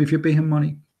to Islam. If you pay him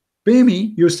money, pay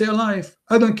me, you stay alive.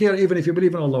 I don't care even if you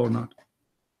believe in Allah or not.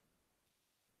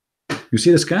 You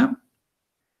see the scam?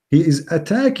 He is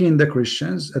attacking the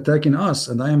Christians, attacking us,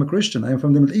 and I am a Christian. I am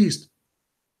from the Middle East.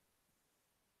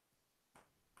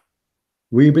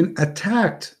 We've been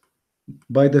attacked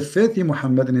by the filthy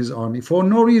Muhammad and his army for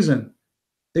no reason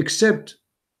except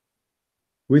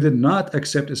we did not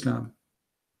accept Islam.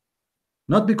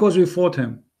 Not because we fought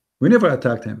him. We never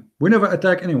attacked him. We never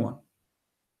attack anyone.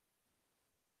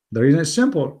 The reason is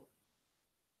simple.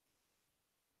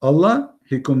 Allah,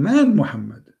 he command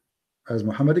Muhammad, as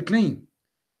Muhammad claimed,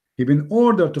 he been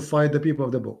ordered to fight the people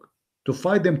of the book, to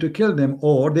fight them, to kill them,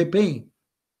 or they pay.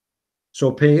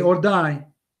 So pay or die,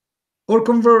 or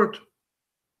convert.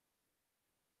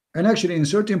 And actually in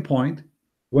certain point,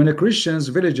 when the Christians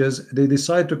villages, they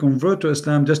decide to convert to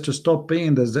Islam just to stop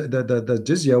paying the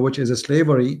jizya, which is a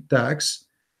slavery tax,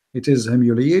 it is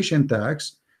humiliation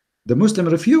tax, the Muslim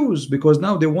refuse, because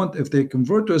now they want, if they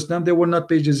convert to Islam, they will not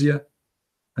pay jizya,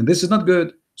 and this is not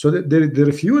good. So they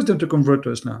refuse them to convert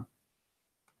to Islam.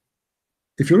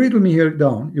 If you read with me here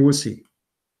down, you will see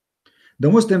the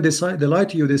Muslim decide, they lie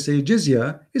to you, they say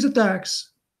jizya is a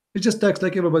tax. It's just tax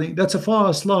like everybody. That's a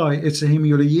false lie. It's a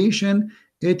humiliation.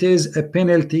 It is a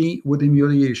penalty with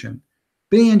humiliation.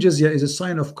 Paying jizya is a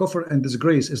sign of kufr and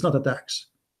disgrace. It's not a tax.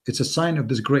 It's a sign of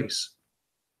disgrace.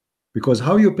 Because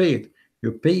how you pay it?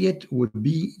 You pay it would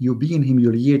be you being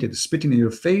humiliated, spitting in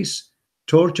your face,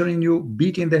 torturing you,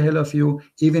 beating the hell of you,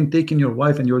 even taking your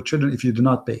wife and your children if you do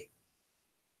not pay.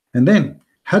 And then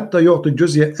hatta yu'tu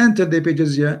jizya, until they pay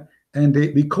jizya, and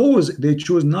because they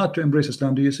choose not to embrace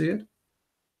Islam. Do you see it?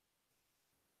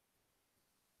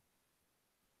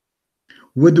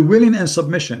 With willing and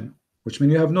submission, which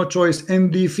means you have no choice,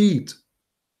 and defeat,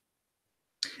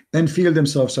 and feel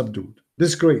themselves subdued,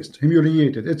 disgraced,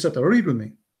 humiliated, etc. Read with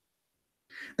me.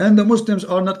 And the Muslims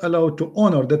are not allowed to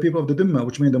honor the people of the Dhimma,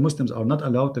 which means the Muslims are not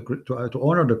allowed to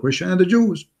honor the Christian and the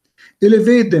Jews,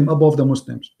 elevate them above the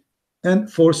Muslims. And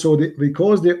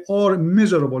because they are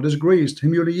miserable, disgraced,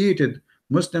 humiliated,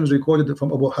 Muslims recorded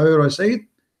from Abu Hurairah said,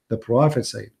 the Prophet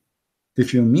said,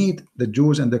 if you meet the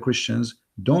Jews and the Christians,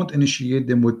 don't initiate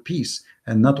them with peace,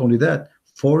 and not only that,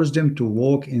 force them to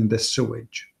walk in the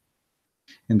sewage.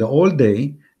 In the old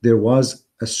day, there was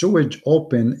a sewage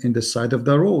open in the side of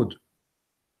the road.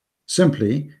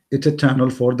 Simply, it's a tunnel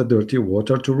for the dirty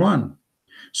water to run.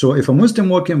 So if a Muslim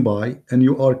walking by and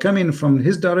you are coming from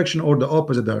his direction or the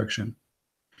opposite direction,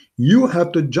 you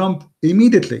have to jump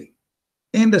immediately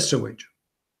in the sewage.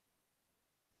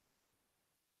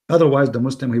 Otherwise, the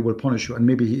Muslim, he will punish you, and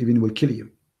maybe he even will kill you.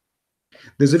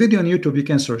 There's a video on YouTube, you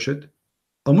can search it.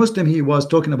 A Muslim, he was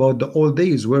talking about the old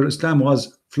days where Islam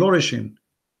was flourishing.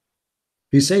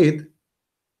 He said,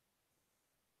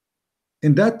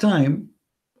 in that time,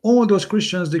 all those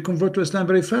Christians, they convert to Islam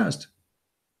very fast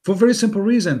for a very simple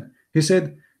reason. He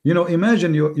said, you know,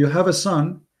 imagine you have a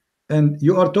son and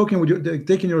you are talking with you,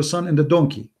 taking your son in the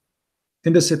donkey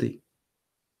in the city,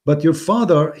 but your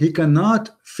father, he cannot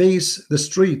face the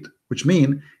street, which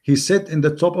means he sit in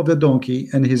the top of the donkey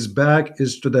and his back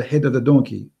is to the head of the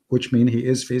donkey, which means he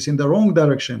is facing the wrong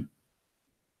direction.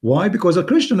 Why? Because a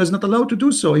Christian is not allowed to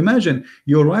do so. Imagine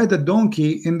you ride the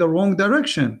donkey in the wrong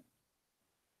direction.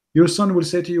 Your son will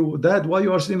say to you, Dad, why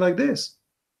you are sitting like this?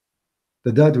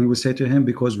 The dad will say to him,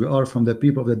 because we are from the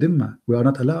people of the Dhimma, we are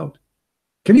not allowed.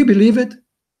 Can you believe it?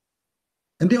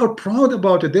 And they are proud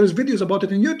about it. There's videos about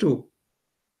it on YouTube.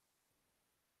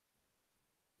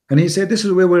 And he said this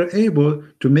is where we're able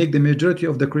to make the majority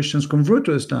of the Christians convert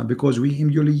to Islam, because we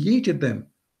humiliated them.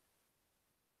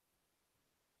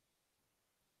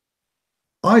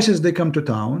 ISIS, they come to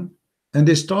town and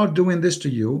they start doing this to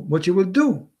you, what you will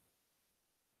do?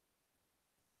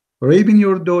 Raping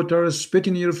your daughter,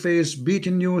 spitting in your face,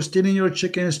 beating you, stealing your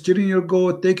chicken, stealing your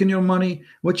goat, taking your money,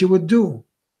 what you would do?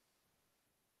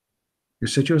 You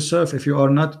said to yourself, if you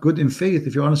are not good in faith,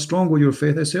 if you are not strong with your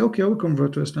faith, I say, okay, I will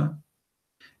convert to Islam.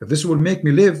 If this will make me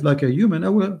live like a human, I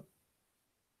will.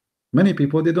 Many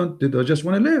people, they don't just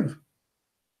want to live.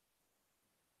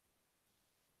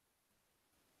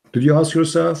 Did you ask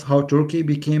yourself how Turkey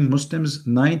became Muslims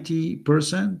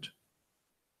 90%?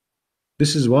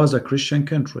 This was a Christian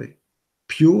country,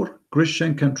 pure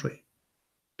Christian country.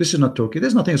 This is not Turkey.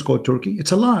 There's nothing is called Turkey.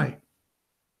 It's a lie.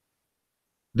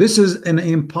 This is an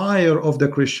empire of the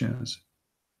Christians,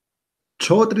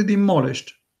 totally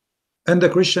demolished, and the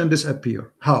Christian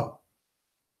disappear. How?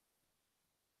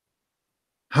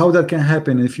 How that can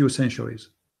happen in a few centuries?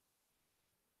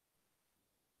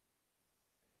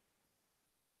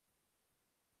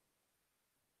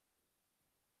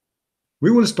 We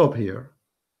will stop here,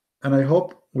 and I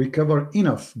hope we cover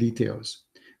enough details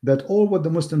that all what the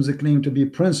Muslims claim to be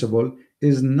principle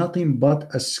is nothing but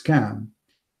a scam.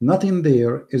 Nothing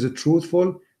there is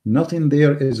truthful, nothing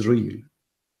there is real.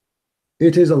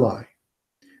 It is a lie.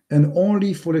 And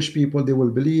only foolish people, they will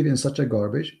believe in such a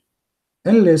garbage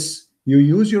unless you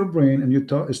use your brain and you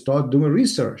start doing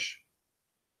research.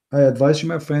 I advise you,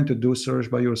 my friend, to do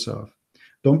search by yourself.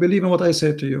 Don't believe in what I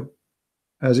said to you.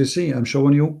 As you see, I'm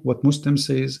showing you what Muslim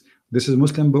says. This is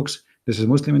Muslim books. This is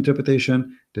Muslim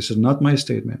interpretation. This is not my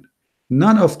statement.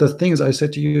 None of the things I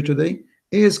said to you today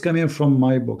is coming from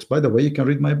my books. By the way, you can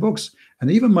read my books, and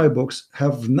even my books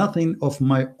have nothing of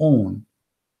my own.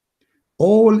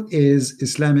 All is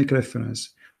Islamic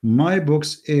reference. My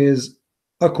books is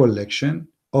a collection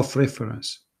of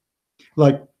reference.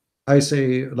 Like I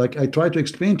say, like I try to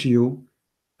explain to you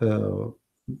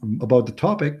about the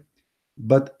topic,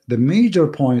 but the major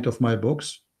point of my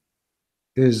books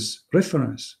is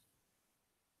reference.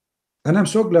 And I'm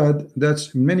so glad that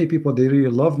many people, they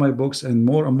really love my books, and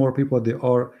more people, they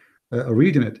are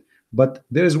reading it. But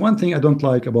there is one thing I don't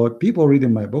like about people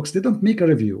reading my books. They don't make a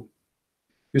review.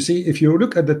 You see, if you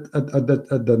look at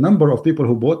the number of people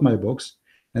who bought my books,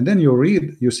 and then you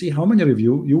read, you see how many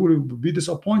review, you will be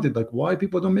disappointed. Like, why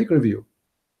people don't make a review?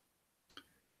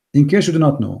 In case you do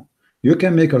not know, you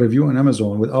can make a review on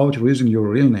Amazon without using your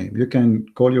real name. You can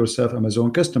call yourself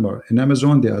Amazon customer. In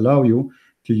Amazon, they allow you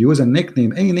to use a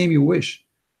nickname, any name you wish,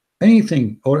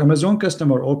 anything, or Amazon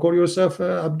customer, or call yourself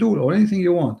Abdul, or anything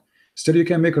you want. Still, you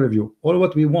can make a review. All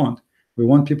what we want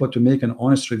people to make an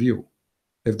honest review.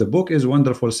 If the book is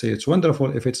wonderful, say it's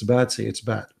wonderful. If it's bad, say it's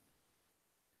bad.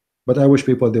 But I wish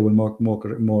people, they will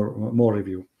more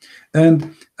review.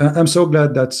 And I'm so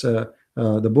glad that's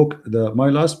the book, my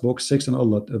last book, Sex and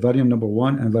Allah, volume number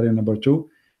 1 and volume number 2,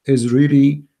 is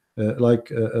really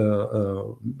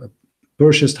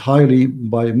purchased highly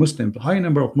by Muslims. High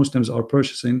number of Muslims are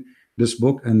purchasing this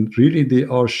book, and really they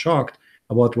are shocked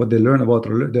about what they learn about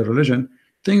their religion,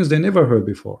 things they never heard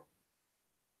before.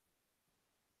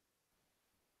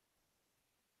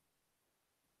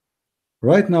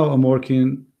 Right now I'm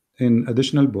working in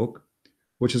additional book,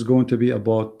 which is going to be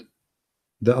about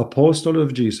the apostle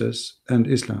of Jesus and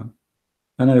Islam,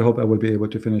 and I hope I will be able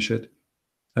to finish it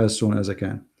as soon as I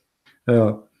can.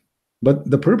 But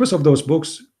the purpose of those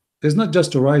books It's not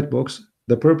just to write books.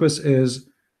 The purpose is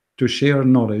to share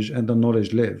knowledge and the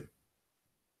knowledge live.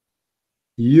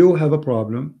 You have a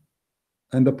problem,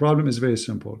 and the problem is very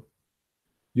simple.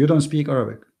 You don't speak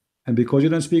Arabic. And because you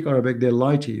don't speak Arabic, they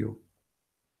lie to you.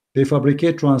 They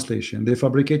fabricate translation, they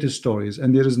fabricate stories,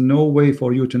 and there is no way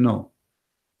for you to know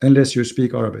unless you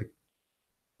speak Arabic.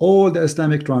 All the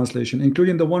Islamic translation,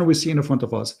 including the one we see in front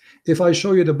of us. If I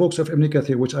show you the books of Ibn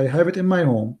Kathir, which I have it in my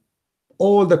home,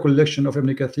 all the collection of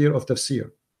Ibn Kathir of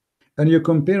tafsir, and you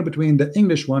compare between the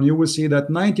English one, you will see that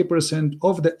 90%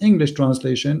 of the English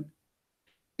translation,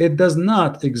 it does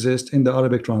not exist in the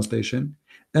Arabic translation,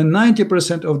 and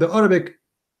 90% of the Arabic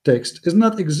text does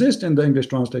not exist in the English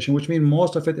translation, which means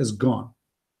most of it is gone.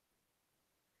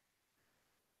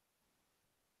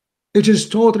 It is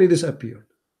totally disappeared.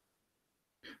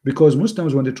 Because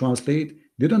Muslims, when they translate,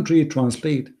 they don't really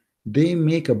translate, they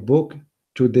make a book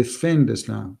to defend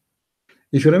Islam.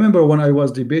 If you remember, when I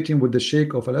was debating with the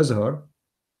Sheikh of Al-Azhar,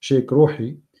 Sheikh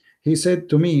Ruhi, he said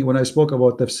to me, when I spoke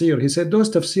about tafsir, he said those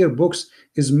tafsir books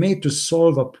is made to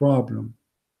solve a problem.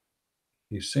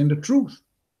 He's saying the truth.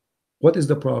 What is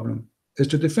the problem? Is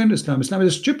to defend Islam. Islam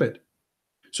is stupid.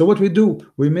 So what we do,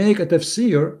 we make a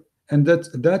tafsir, and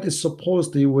that is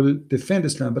supposedly will defend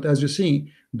Islam. But as you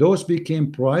see, those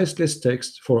became priceless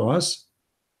texts for us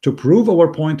to prove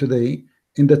our point today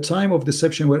in the time of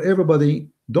deception, where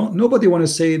nobody want to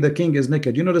say the king is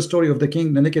naked. You know the story of the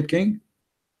king, the naked king,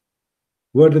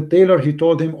 where the tailor, he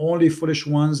told him only foolish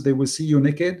ones, they will see you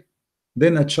naked.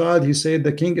 Then a child, he said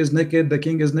the king is naked, the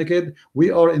king is naked.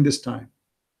 We are in this time.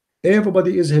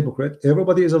 Everybody is a hypocrite,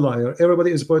 everybody is a liar,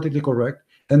 everybody is politically correct,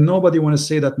 and nobody want to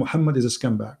say that Muhammad is a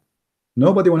scumbag.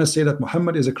 Nobody want to say that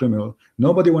Muhammad is a criminal.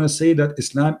 Nobody want to say that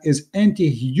Islam is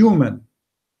anti-human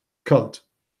cult.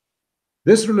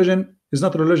 This religion is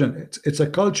not a religion. It's a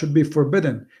cult, should be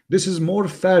forbidden. This is more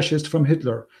fascist from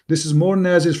Hitler. This is more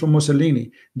Nazis from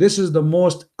Mussolini. This is the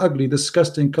most ugly,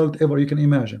 disgusting cult ever you can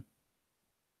imagine.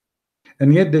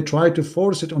 And yet they try to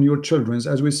force it on your children,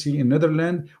 as we see in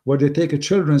Netherlands, where they take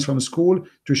children from school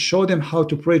to show them how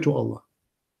to pray to Allah.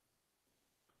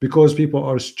 Because people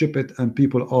are stupid and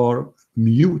people are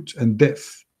mute and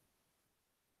deaf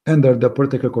under the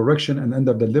political correction and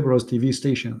under the liberals TV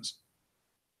stations.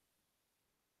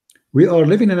 We are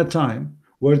living in a time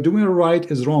where doing right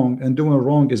is wrong and doing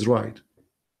wrong is right.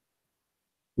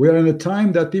 We are in a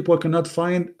time that people cannot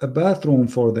find a bathroom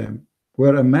for them,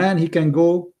 where a man, he can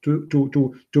go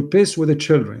to piss with the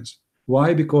children's.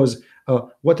 Why? Because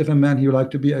what if a man, he would like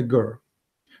to be a girl?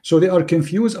 So they are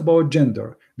confused about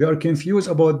gender. They are confused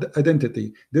about the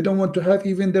identity. They don't want to have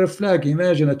even their flag.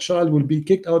 Imagine a child will be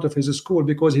kicked out of his school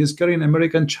because he's carrying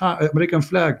American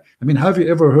flag. I mean, have you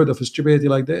ever heard of a stupidity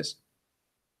like this?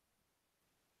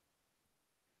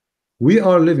 We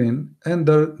are living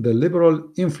under the liberal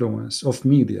influence of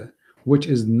media, which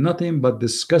is nothing but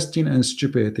disgusting and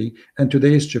stupidity. And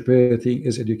today's stupidity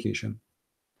is education.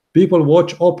 People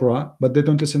watch opera, but they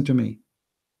don't listen to me.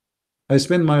 I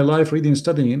spend my life reading,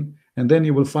 studying, and then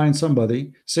you will find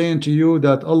somebody saying to you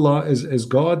that Allah is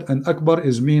God and Akbar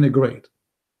is mean great.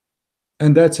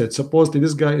 And that's it. Supposedly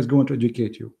this guy is going to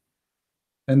educate you.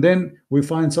 And then we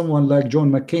find someone like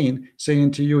John McCain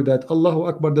saying to you that Allahu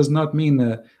Akbar does not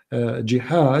mean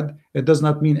jihad. It does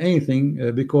not mean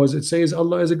anything because it says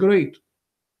Allah is a great.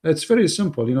 It's very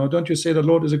simple. You know, don't you say the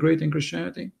Lord is a great in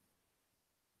Christianity?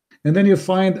 And then you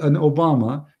find an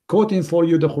Obama quoting for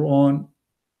you the Quran,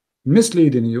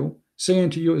 misleading you,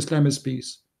 saying to you Islam is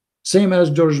peace. Same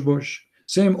as George Bush,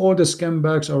 same all the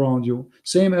scumbags around you,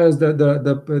 same as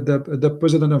the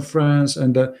president of France,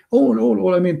 and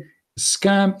all. I mean,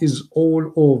 scam is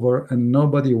all over, and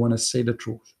nobody want to say the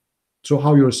truth. So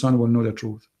how your son will know the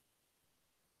truth?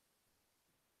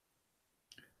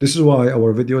 This is why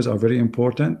our videos are very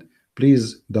important.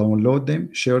 Please download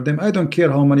them, share them. I don't care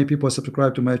how many people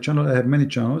subscribe to my channel. I have many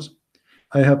channels.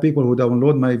 I have people who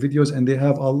download my videos and they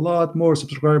have a lot more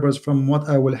subscribers from what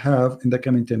I will have in the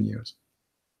coming 10 years.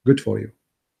 Good for you.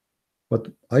 What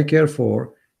I care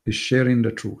for is sharing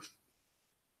the truth.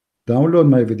 Download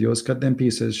my videos, cut them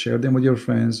pieces, share them with your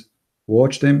friends,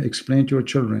 watch them, explain to your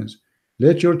children.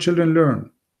 Let your children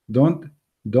learn.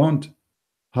 Don't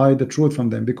hide the truth from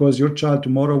them, because your child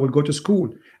tomorrow will go to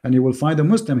school and he will find a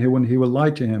Muslim. He will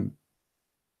lie to him.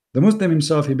 The Muslim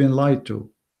himself, he been lied to.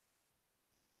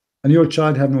 And your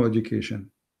child have no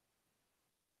education.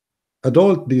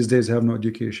 Adults these days have no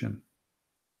education.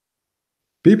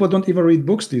 People don't even read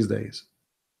books these days.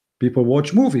 People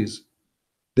watch movies.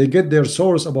 They get their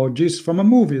source about Jesus from a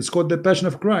movie. It's called The Passion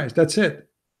of Christ. That's it.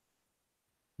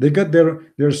 They get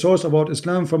their source about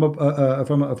Islam from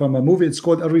a movie. It's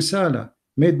called Al-Risala,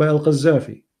 made by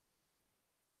Al-Qaddafi.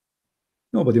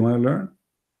 Nobody want to learn,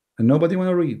 and nobody want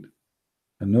to read,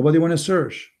 and nobody want to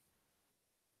search.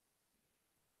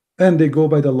 And they go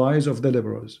by the lies of the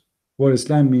liberals, where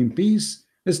Islam means peace.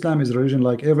 Islam is a religion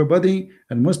like everybody,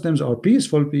 and Muslims are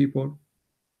peaceful people.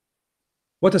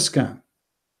 What a scam.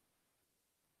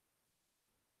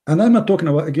 And I'm not talking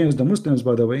about against the Muslims,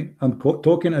 by the way. I'm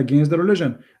talking against the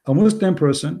religion. A Muslim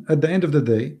person, at the end of the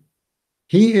day,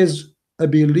 he is a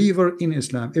believer in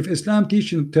Islam. If Islam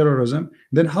teaches terrorism,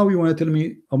 then how you want to tell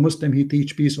me a Muslim he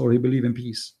teach peace or he believe in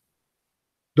peace?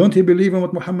 Don't he believe in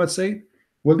what Muhammad said?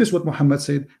 Well, this is what Muhammad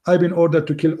said. I've been ordered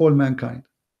to kill all mankind.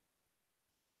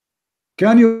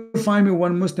 Can you find me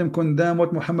one Muslim condemn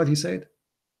what Muhammad he said?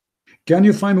 Can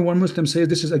you find me one Muslim says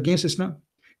this is against Islam?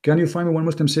 Can you find me one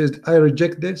Muslim says I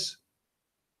reject this?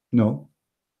 No.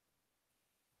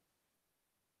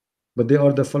 But they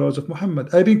are the followers of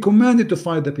Muhammad. I've been commanded to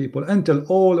fight the people until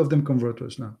all of them convert to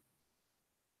Islam.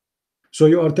 So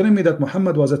you are telling me that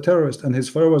Muhammad was a terrorist and his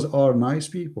followers are nice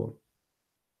people,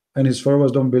 and his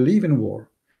followers don't believe in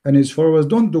war, and his followers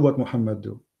don't do what Muhammad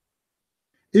do.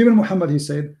 Even Muhammad, he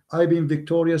said, I've been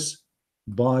victorious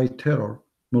by terror.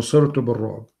 نصرت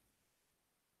بالرعب.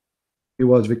 He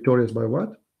was victorious by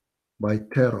what? By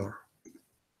terror.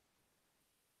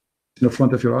 In the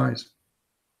front of your eyes.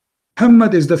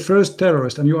 Muhammad is the first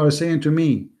terrorist, and you are saying to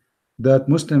me that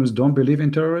Muslims don't believe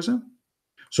in terrorism?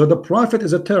 So the Prophet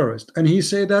is a terrorist, and he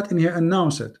said that and he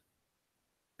announced it.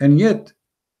 And yet,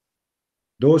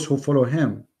 those who follow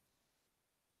him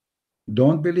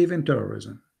don't believe in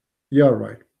terrorism. You're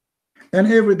right. And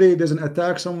every day there's an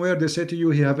attack somewhere, they say to you,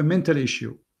 he have a mental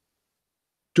issue.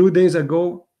 2 days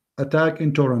ago, attack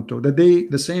in Toronto.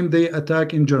 The same day,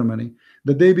 attack in Germany.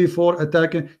 The day before,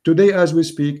 attack today as we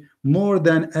speak, more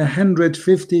than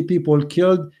 150 people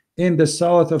killed in the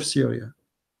south of Syria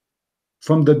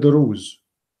from the Druze.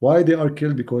 Why they are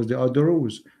killed? Because they are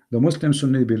Druze. The Muslims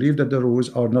Sunni believe that the Druze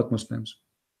are not Muslims.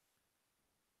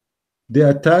 They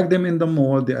attack them in the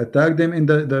mall, they attack them in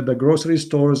the grocery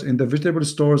stores, in the vegetable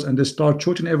stores, and they start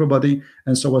shooting everybody,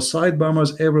 and suicide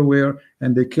bombers everywhere,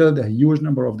 and they killed a huge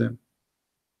number of them.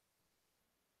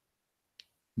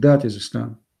 That is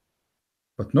Islam.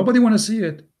 But nobody want to see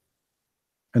it,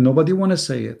 and nobody want to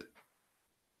say it.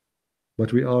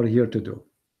 But we are here to do.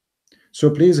 So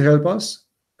please help us,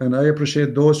 and I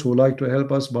appreciate those who like to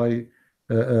help us by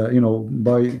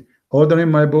by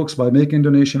ordering my books, by making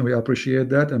donation. We appreciate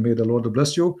that, and may the Lord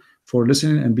bless you for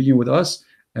listening and being with us.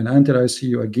 And until I see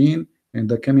you again in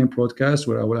the coming broadcast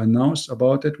where I will announce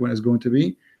about it when it's going to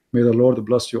be, may the Lord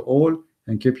bless you all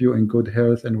and keep you in good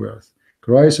health and wealth.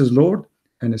 Christ is Lord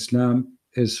and Islam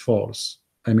is false.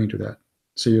 I mean to that.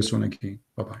 See you soon again.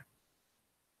 Bye-bye.